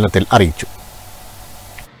വാർത്താസമ്മേളനത്തിൽ അറിയിച്ചു.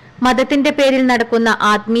 മതത്തിന്റെ പേരിൽ നടക്കുന്ന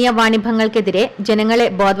ആത്മീയ വാണിഭങ്ങൾക്കെതിരെ ജനങ്ങളെ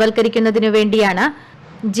ബോധവൽക്കരിക്കുന്നതിനു വേണ്ടിയാണ്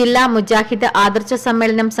ജില്ലാ മുജാഹിദ് ആദർശ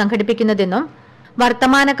സമ്മേളനം സംഘടിപ്പിക്കുന്നതെന്നും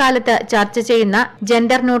വർത്തമാനകാലത്ത് ചർച്ച ചെയ്യുന്ന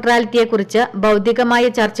ജെൻഡർ ന്യൂട്രാലിറ്റിയെക്കുറിച്ച് ബൌദ്ധികമായ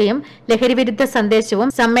ചർച്ചയും ലഹരിവിരുദ്ധ സന്ദേശവും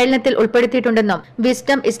സമ്മേളനത്തിൽ ഉൾപ്പെടുത്തിയിട്ടുണ്ടെന്നും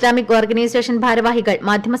വിസ്ഡം ഇസ്ലാമിക് ഓർഗനൈസേഷൻ ഭാരവാഹികൾ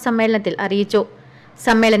മാധ്യമസമ്മേളനത്തിൽ അറിയിച്ചു.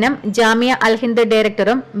 സമ്മേളനം ജാമിയ അൽ ഹിന്ദ്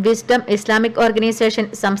ഡയറക്ടറും വിസ്ഡം ഇസ്ലാമിക് ഓർഗനൈസേഷൻ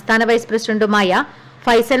സംസ്ഥാന വൈസ് പ്രസിഡന്റുമായ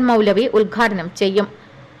ഫൈസൽ മൌലവി ഉദ്ഘാടനം ചെയ്യും.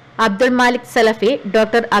 അബ്ദുൾ മാലിക് സലഫി,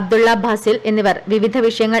 ഡോക്ടർ അബ്ദുള്ള ബാസിൽ എന്നിവർ വിവിധ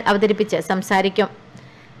വിഷയങ്ങൾ അവതരിപ്പിച്ച് സംസാരിക്കും.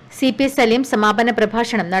 CP സലീം സമാപന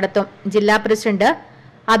പ്രഭാഷണം നടത്തും. ജില്ലാ പ്രസിഡന്റ്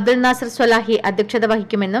അബ്ദുൾ നാസർ സ്വലാഹി അധ്യക്ഷത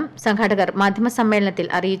വഹിക്കുമെന്നും സംഘാടകർ മാധ്യമസമ്മേളനത്തിൽ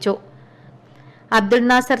അറിയിച്ചു. അബ്ദുൾ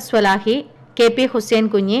നാസർ സ്വലാഹി, KP ഹുസൈൻ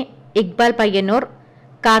കുഞ്ഞി, ഇക്ബാൽ പയ്യന്നൂർ,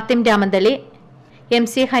 കാത്തിം രാമന്തലി,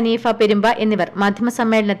 MC ഹനീഫ പെരുമ്പ എന്നിവർ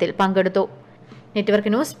മാധ്യമസമ്മേളനത്തിൽ പങ്കെടുത്തു.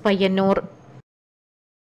 Network news, Payyanur.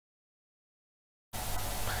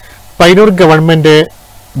 Payyanur government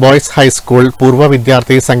boys high school പൂർവ്വ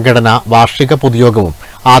വിദ്യാർത്ഥി സംഘടന വാർഷിക പൊതുയോഗവും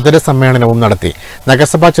ആദര സമ്മേളനവും നടത്തി.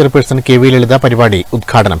 നഗരസഭാ ചെയർപേഴ്സൺ KV ലളിത പരിപാടി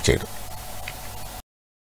ഉദ്ഘാടനം ചെയ്തു.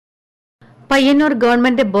 പയ്യന്നൂർ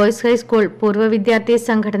ഗവൺമെന്റ് ബോയ്സ് ഹൈസ്കൂൾ പൂർവ്വ വിദ്യാർത്ഥി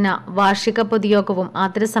സംഘടന വാർഷിക പൊതുയോഗവും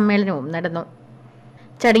ആദര സമ്മേളനവും നടന്നു.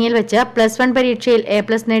 ചടങ്ങിൽ വെച്ച് +1 പരീക്ഷയിൽ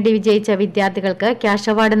A+ നേടി വിജയിച്ച വിദ്യാർത്ഥികൾക്ക്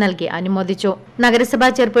ക്യാഷ് അവാർഡ് നൽകി അനുമോദിച്ചു. നഗരസഭാ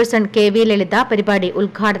ചെയർപേഴ്സൺ KV ലളിത പരിപാടി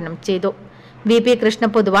ഉദ്ഘാടനം ചെയ്തു. VP കൃഷ്ണ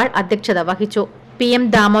പൊതുവാൾ അധ്യക്ഷത വഹിച്ചു. PM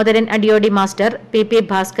Damodaran Adiyodi master, PP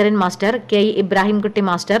Bhaskaran master, KE Ibrahimkutty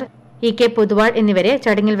master, EK Poduval എന്നിവരെ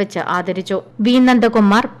ചടങ്ങിൽ വെച്ച് ആദരിച്ചു. V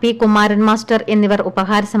Nandakumar, P Kumaran master എന്നിവർ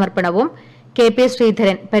ഉപഹാര സമർപ്പണവും KP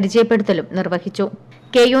ശ്രീധരൻ പരിചയപ്പെടുത്തലും നിർവഹിച്ചു.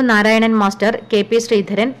 KU Narayanan master, KP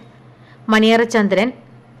Sreedharan, മണിയറ ചന്ദ്രൻ,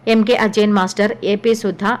 MK Ajayan master, AP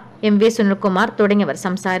Sudha, MV Sunilkumar തുടങ്ങിയവർ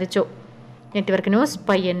സംസാരിച്ചു. Network news,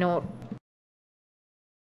 Payyanur.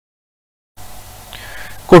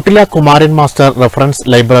 കുട്ടില Kumaran master reference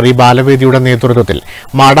library ബാലവേദിയുടെ നേതൃത്വത്തിൽ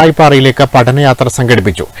മാടായിപ്പാറയിലേക്ക് പഠനയാത്ര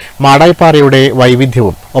സംഘടിപ്പിച്ചു. മാടായിപ്പാറയുടെ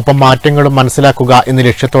വൈവിധ്യവും ഒപ്പം മാറ്റങ്ങളും മനസ്സിലാക്കുക എന്ന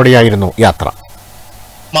ലക്ഷ്യത്തോടെയായിരുന്നു യാത്ര.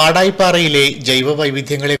 മാടായിപ്പാറയിലെ ജൈവ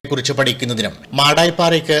വൈവിധ്യങ്ങളെക്കുറിച്ച് പഠിക്കുന്നതിനും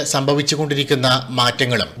മാടായിപ്പാറയ്ക്ക് സംഭവിച്ചുകൊണ്ടിരിക്കുന്ന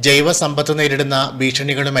മാറ്റങ്ങളും ജൈവ സമ്പത്ത് നേരിടുന്ന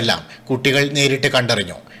ഭീഷണികളുമെല്ലാം കുട്ടികൾ നേരിട്ട്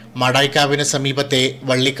കണ്ടറിഞ്ഞു. മാടായിക്കാവിന് സമീപത്തെ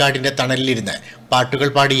വള്ളിക്കാടിന്റെ തണലിലിരുന്ന് പാട്ടുകൾ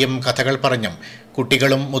പാടിയും കഥകൾ പറഞ്ഞും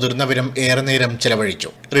കുട്ടികളും മുതിർന്നവരും ഏറെ നേരം ചെലവഴിച്ചു.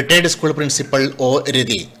 റിട്ടയർഡ് സ്കൂൾ പ്രിൻസിപ്പൽ O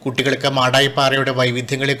രതി കുട്ടികൾക്ക് മാടായിപ്പാറയുടെ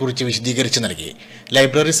വൈവിധ്യങ്ങളെക്കുറിച്ച് വിശദീകരിച്ചു നൽകി.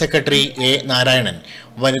 ലൈബ്രറി സെക്രട്ടറി A നാരായണൻ,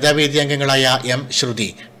 വനിതാ വേദി അംഗങ്ങളായ M ശ്രുതി,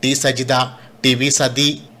 T സജിത, TV സതി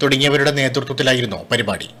തുടങ്ങിയവരുടെ നേതൃത്വത്തിലായിരുന്നു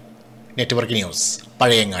പരിപാടി. Network news,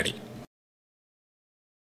 Pazhayangadi.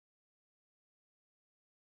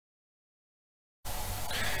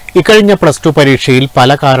 ഇക്കഴിഞ്ഞ +2 പരീക്ഷയിൽ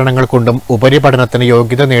പല കാരണങ്ങൾ കൊണ്ടും ഉപരിപഠനത്തിന്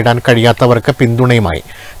യോഗ്യത നേടാൻ കഴിയാത്തവർക്ക് പിന്തുണയുമായി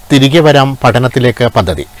തിരികെ വരാം പഠനത്തിലേക്ക്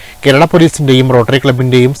പദ്ധതി. കേരള പോലീസിന്റെയും റോട്ടറി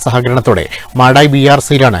ക്ലബിന്റെയും സഹകരണത്തോടെ മാടായി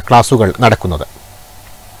BRCയിലാണ് ക്ലാസുകൾ നടക്കുന്നത്.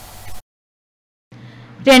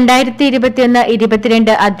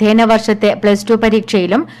 2021-22 അധ്യയന വർഷത്തെ +2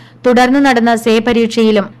 പരീക്ഷയിലും തുടർന്ന് നടന്ന സേ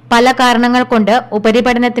പരീക്ഷയിലും പല കാരണങ്ങൾ കൊണ്ട്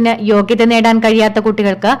ഉപരിപഠനത്തിന് യോഗ്യത നേടാൻ കഴിയാത്ത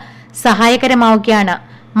കുട്ടികൾക്ക് സഹായകരമാവുകയാണ്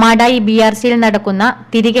മാടായി BRCയിൽ നടക്കുന്ന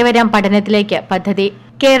തിരികെ വരാം പഠനത്തിലേക്ക് പദ്ധതി.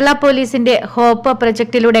 കേരള പോലീസിന്റെ ഹോപ്പ്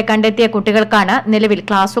പ്രൊജക്ടിലൂടെ കണ്ടെത്തിയ കുട്ടികൾക്കാണ് നിലവിൽ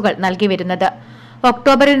ക്ലാസുകൾ നൽകി വരുന്നത്.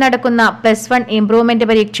 ഒക്ടോബറിൽ നടക്കുന്ന +1 ഇംപ്രൂവ്മെന്റ്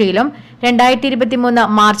പരീക്ഷയിലും 2023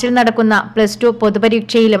 മാർച്ചിൽ നടക്കുന്ന +2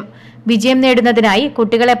 പൊതുപരീക്ഷയിലും വിജയം നേടുന്നതിനായി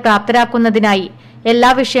കുട്ടികളെ പ്രാപ്തരാക്കുന്നതിനായി എല്ലാ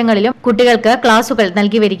വിഷയങ്ങളിലും കുട്ടികൾക്ക് ക്ലാസുകൾ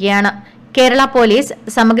നൽകി വരികയാണ്. കേരള പോലീസ്,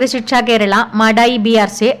 സമഗ്ര ശിക്ഷ Kerala, Madayi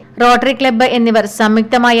BRC, rotary club എന്നിവർ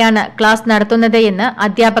സംയുക്തമായാണ് ക്ലാസ് നടത്തുന്നത് എന്ന്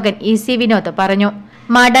അധ്യാപകൻ EC വിനോദ് പറഞ്ഞു.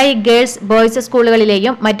 മാടായി ഗേൾസ്, ബോയ്സ്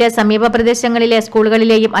സ്കൂളുകളിലെയും മറ്റ് സമീപ പ്രദേശങ്ങളിലെ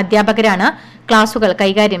സ്കൂളുകളിലെയും അധ്യാപകരാണ് ക്ലാസുകൾ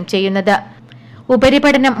കൈകാര്യം ചെയ്യുന്നത്.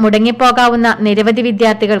 ഉപരിപഠനം മുടങ്ങിപ്പോകാവുന്ന നിരവധി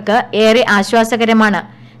വിദ്യാർത്ഥികൾക്ക് ഏറെ ആശ്വാസകരമാണ്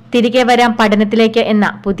തിരികെ വരാം പഠനത്തിലേക്ക് എന്ന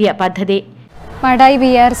പുതിയ പദ്ധതി. Madayi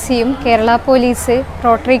BRCയും Kerala police,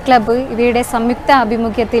 rotary club ഇവയുടെ സംയുക്ത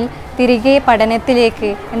ആഭിമുഖ്യത്തിൽ തിരികെ പഠനത്തിലേക്ക്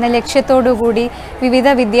എന്ന ലക്ഷ്യത്തോടുകൂടി വിവിധ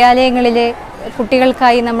വിദ്യാലയങ്ങളിലെ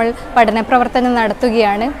കുട്ടികൾക്കായി നമ്മൾ പഠന പ്രവർത്തനം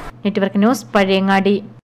നടത്തുകയാണ്. Network news, Pazhayangadi.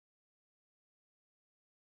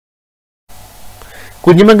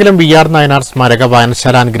 Kunhimangalam VR Nayanar സ്മാരക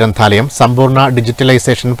വായനശാല ഗ്രന്ഥാലയം സമ്പൂർണ്ണ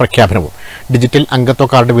ഡിജിറ്റലൈസേഷൻ പ്രഖ്യാപനവും ഡിജിറ്റൽ അംഗത്വ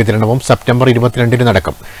കാർഡ് വിതരണവും സെപ്റ്റംബർ 22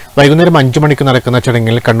 നടക്കും. വൈകുന്നേരം 5 മണിക്ക് നടക്കുന്ന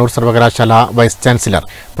ചടങ്ങിൽ കണ്ണൂർ സർവകലാശാല vice chancellor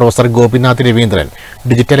professor Gopinath Raveendran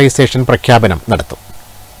digitalisation പ്രഖ്യാപനം നടത്തും.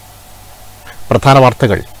 പ്രധാന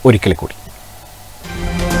വാർത്തകൾ ഒരിക്കൽ കൂടി.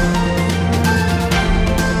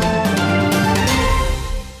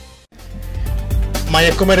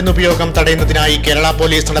 മയക്കുമരുന്ന് ഉപയോഗം തടയുന്നതിനായി കേരള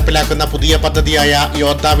പോലീസ് നടപ്പിലാക്കുന്ന പുതിയ പദ്ധതിയായ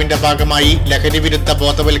യോദ്ധാവിന്റെ ഭാഗമായി ലഹരി വിരുദ്ധ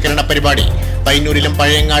ബോധവൽക്കരണ പരിപാടി പയ്യന്നൂരിലും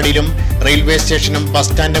പഴയങ്ങാടിയിലും റെയിൽവേ സ്റ്റേഷനും ബസ്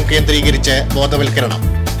സ്റ്റാൻഡും കേന്ദ്രീകരിച്ച് ബോധവൽക്കരണം.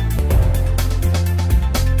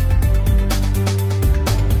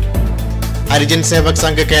 ഹരിജൻ സേവക്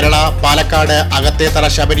സംഘ് കേരള, പാലക്കാട് അകത്തേത്തറ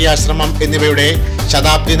ശബരി ആശ്രമം എന്നിവയുടെ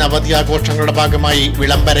ശതാബ്ദി നവതി ആഘോഷങ്ങളുടെ ഭാഗമായി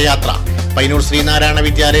വിളംബര യാത്ര. പയ്യന്നൂർ ശ്രീനാരായണ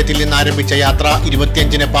വിദ്യാലയത്തിൽ നിന്ന് ആരംഭിച്ച യാത്ര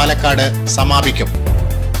 25-ന് പാലക്കാട് സമാപിക്കും.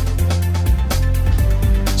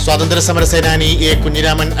 സ്വാതന്ത്ര്യ സമര സേനാനി A.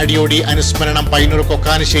 കുഞ്ഞിരാമൻ അടിയോടി അനുസ്മരണം പയ്യന്നൂർ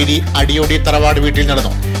കൊക്കാനശ്ശേരി അടിയോടി തറവാട് വീട്ടിൽ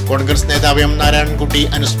നടന്നു. കോൺഗ്രസ് നേതാവ് M. നാരായണൻകുട്ടി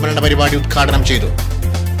അനുസ്മരണ പരിപാടി ഉദ്ഘാടനം ചെയ്തു.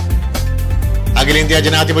 അഖിലേന്ത്യാ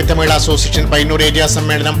ജനാധിപത്യ മഹിളാ അസോസിയേഷൻ പയ്യന്നൂർ ഏരിയ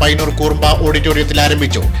സമ്മേളനം പയ്യന്നൂർ കൂർമ്പ ഓഡിറ്റോറിയത്തിൽ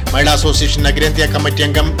ആരംഭിച്ചു. മഹിളാ അസോസിയേഷൻ അഖിലേന്ത്യാ കമ്മിറ്റി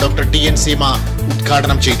അംഗം ഡോക്ടർ TN സീമ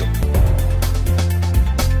ഉദ്ഘാടനം ചെയ്തു.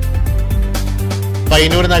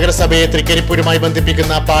 പയ്യന്നൂർ നഗരസഭയെ തൃക്കരിപ്പൂരുമായി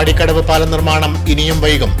ബന്ധിപ്പിക്കുന്ന പാടിക്കടവ് പാലം നിർമ്മാണം ഇനിയും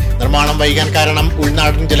വൈകും. നിർമ്മാണം വൈകാൻ കാരണം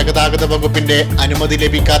ഉൾനാടൻ ജലഗതാഗത വകുപ്പിന്റെ അനുമതി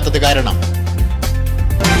ലഭിക്കാത്തത് കാരണം.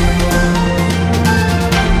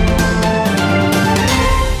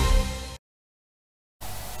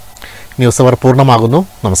 ന്യൂസ് അവർ പൂർണ്ണമാകുന്നു.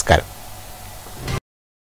 നമസ്കാരം.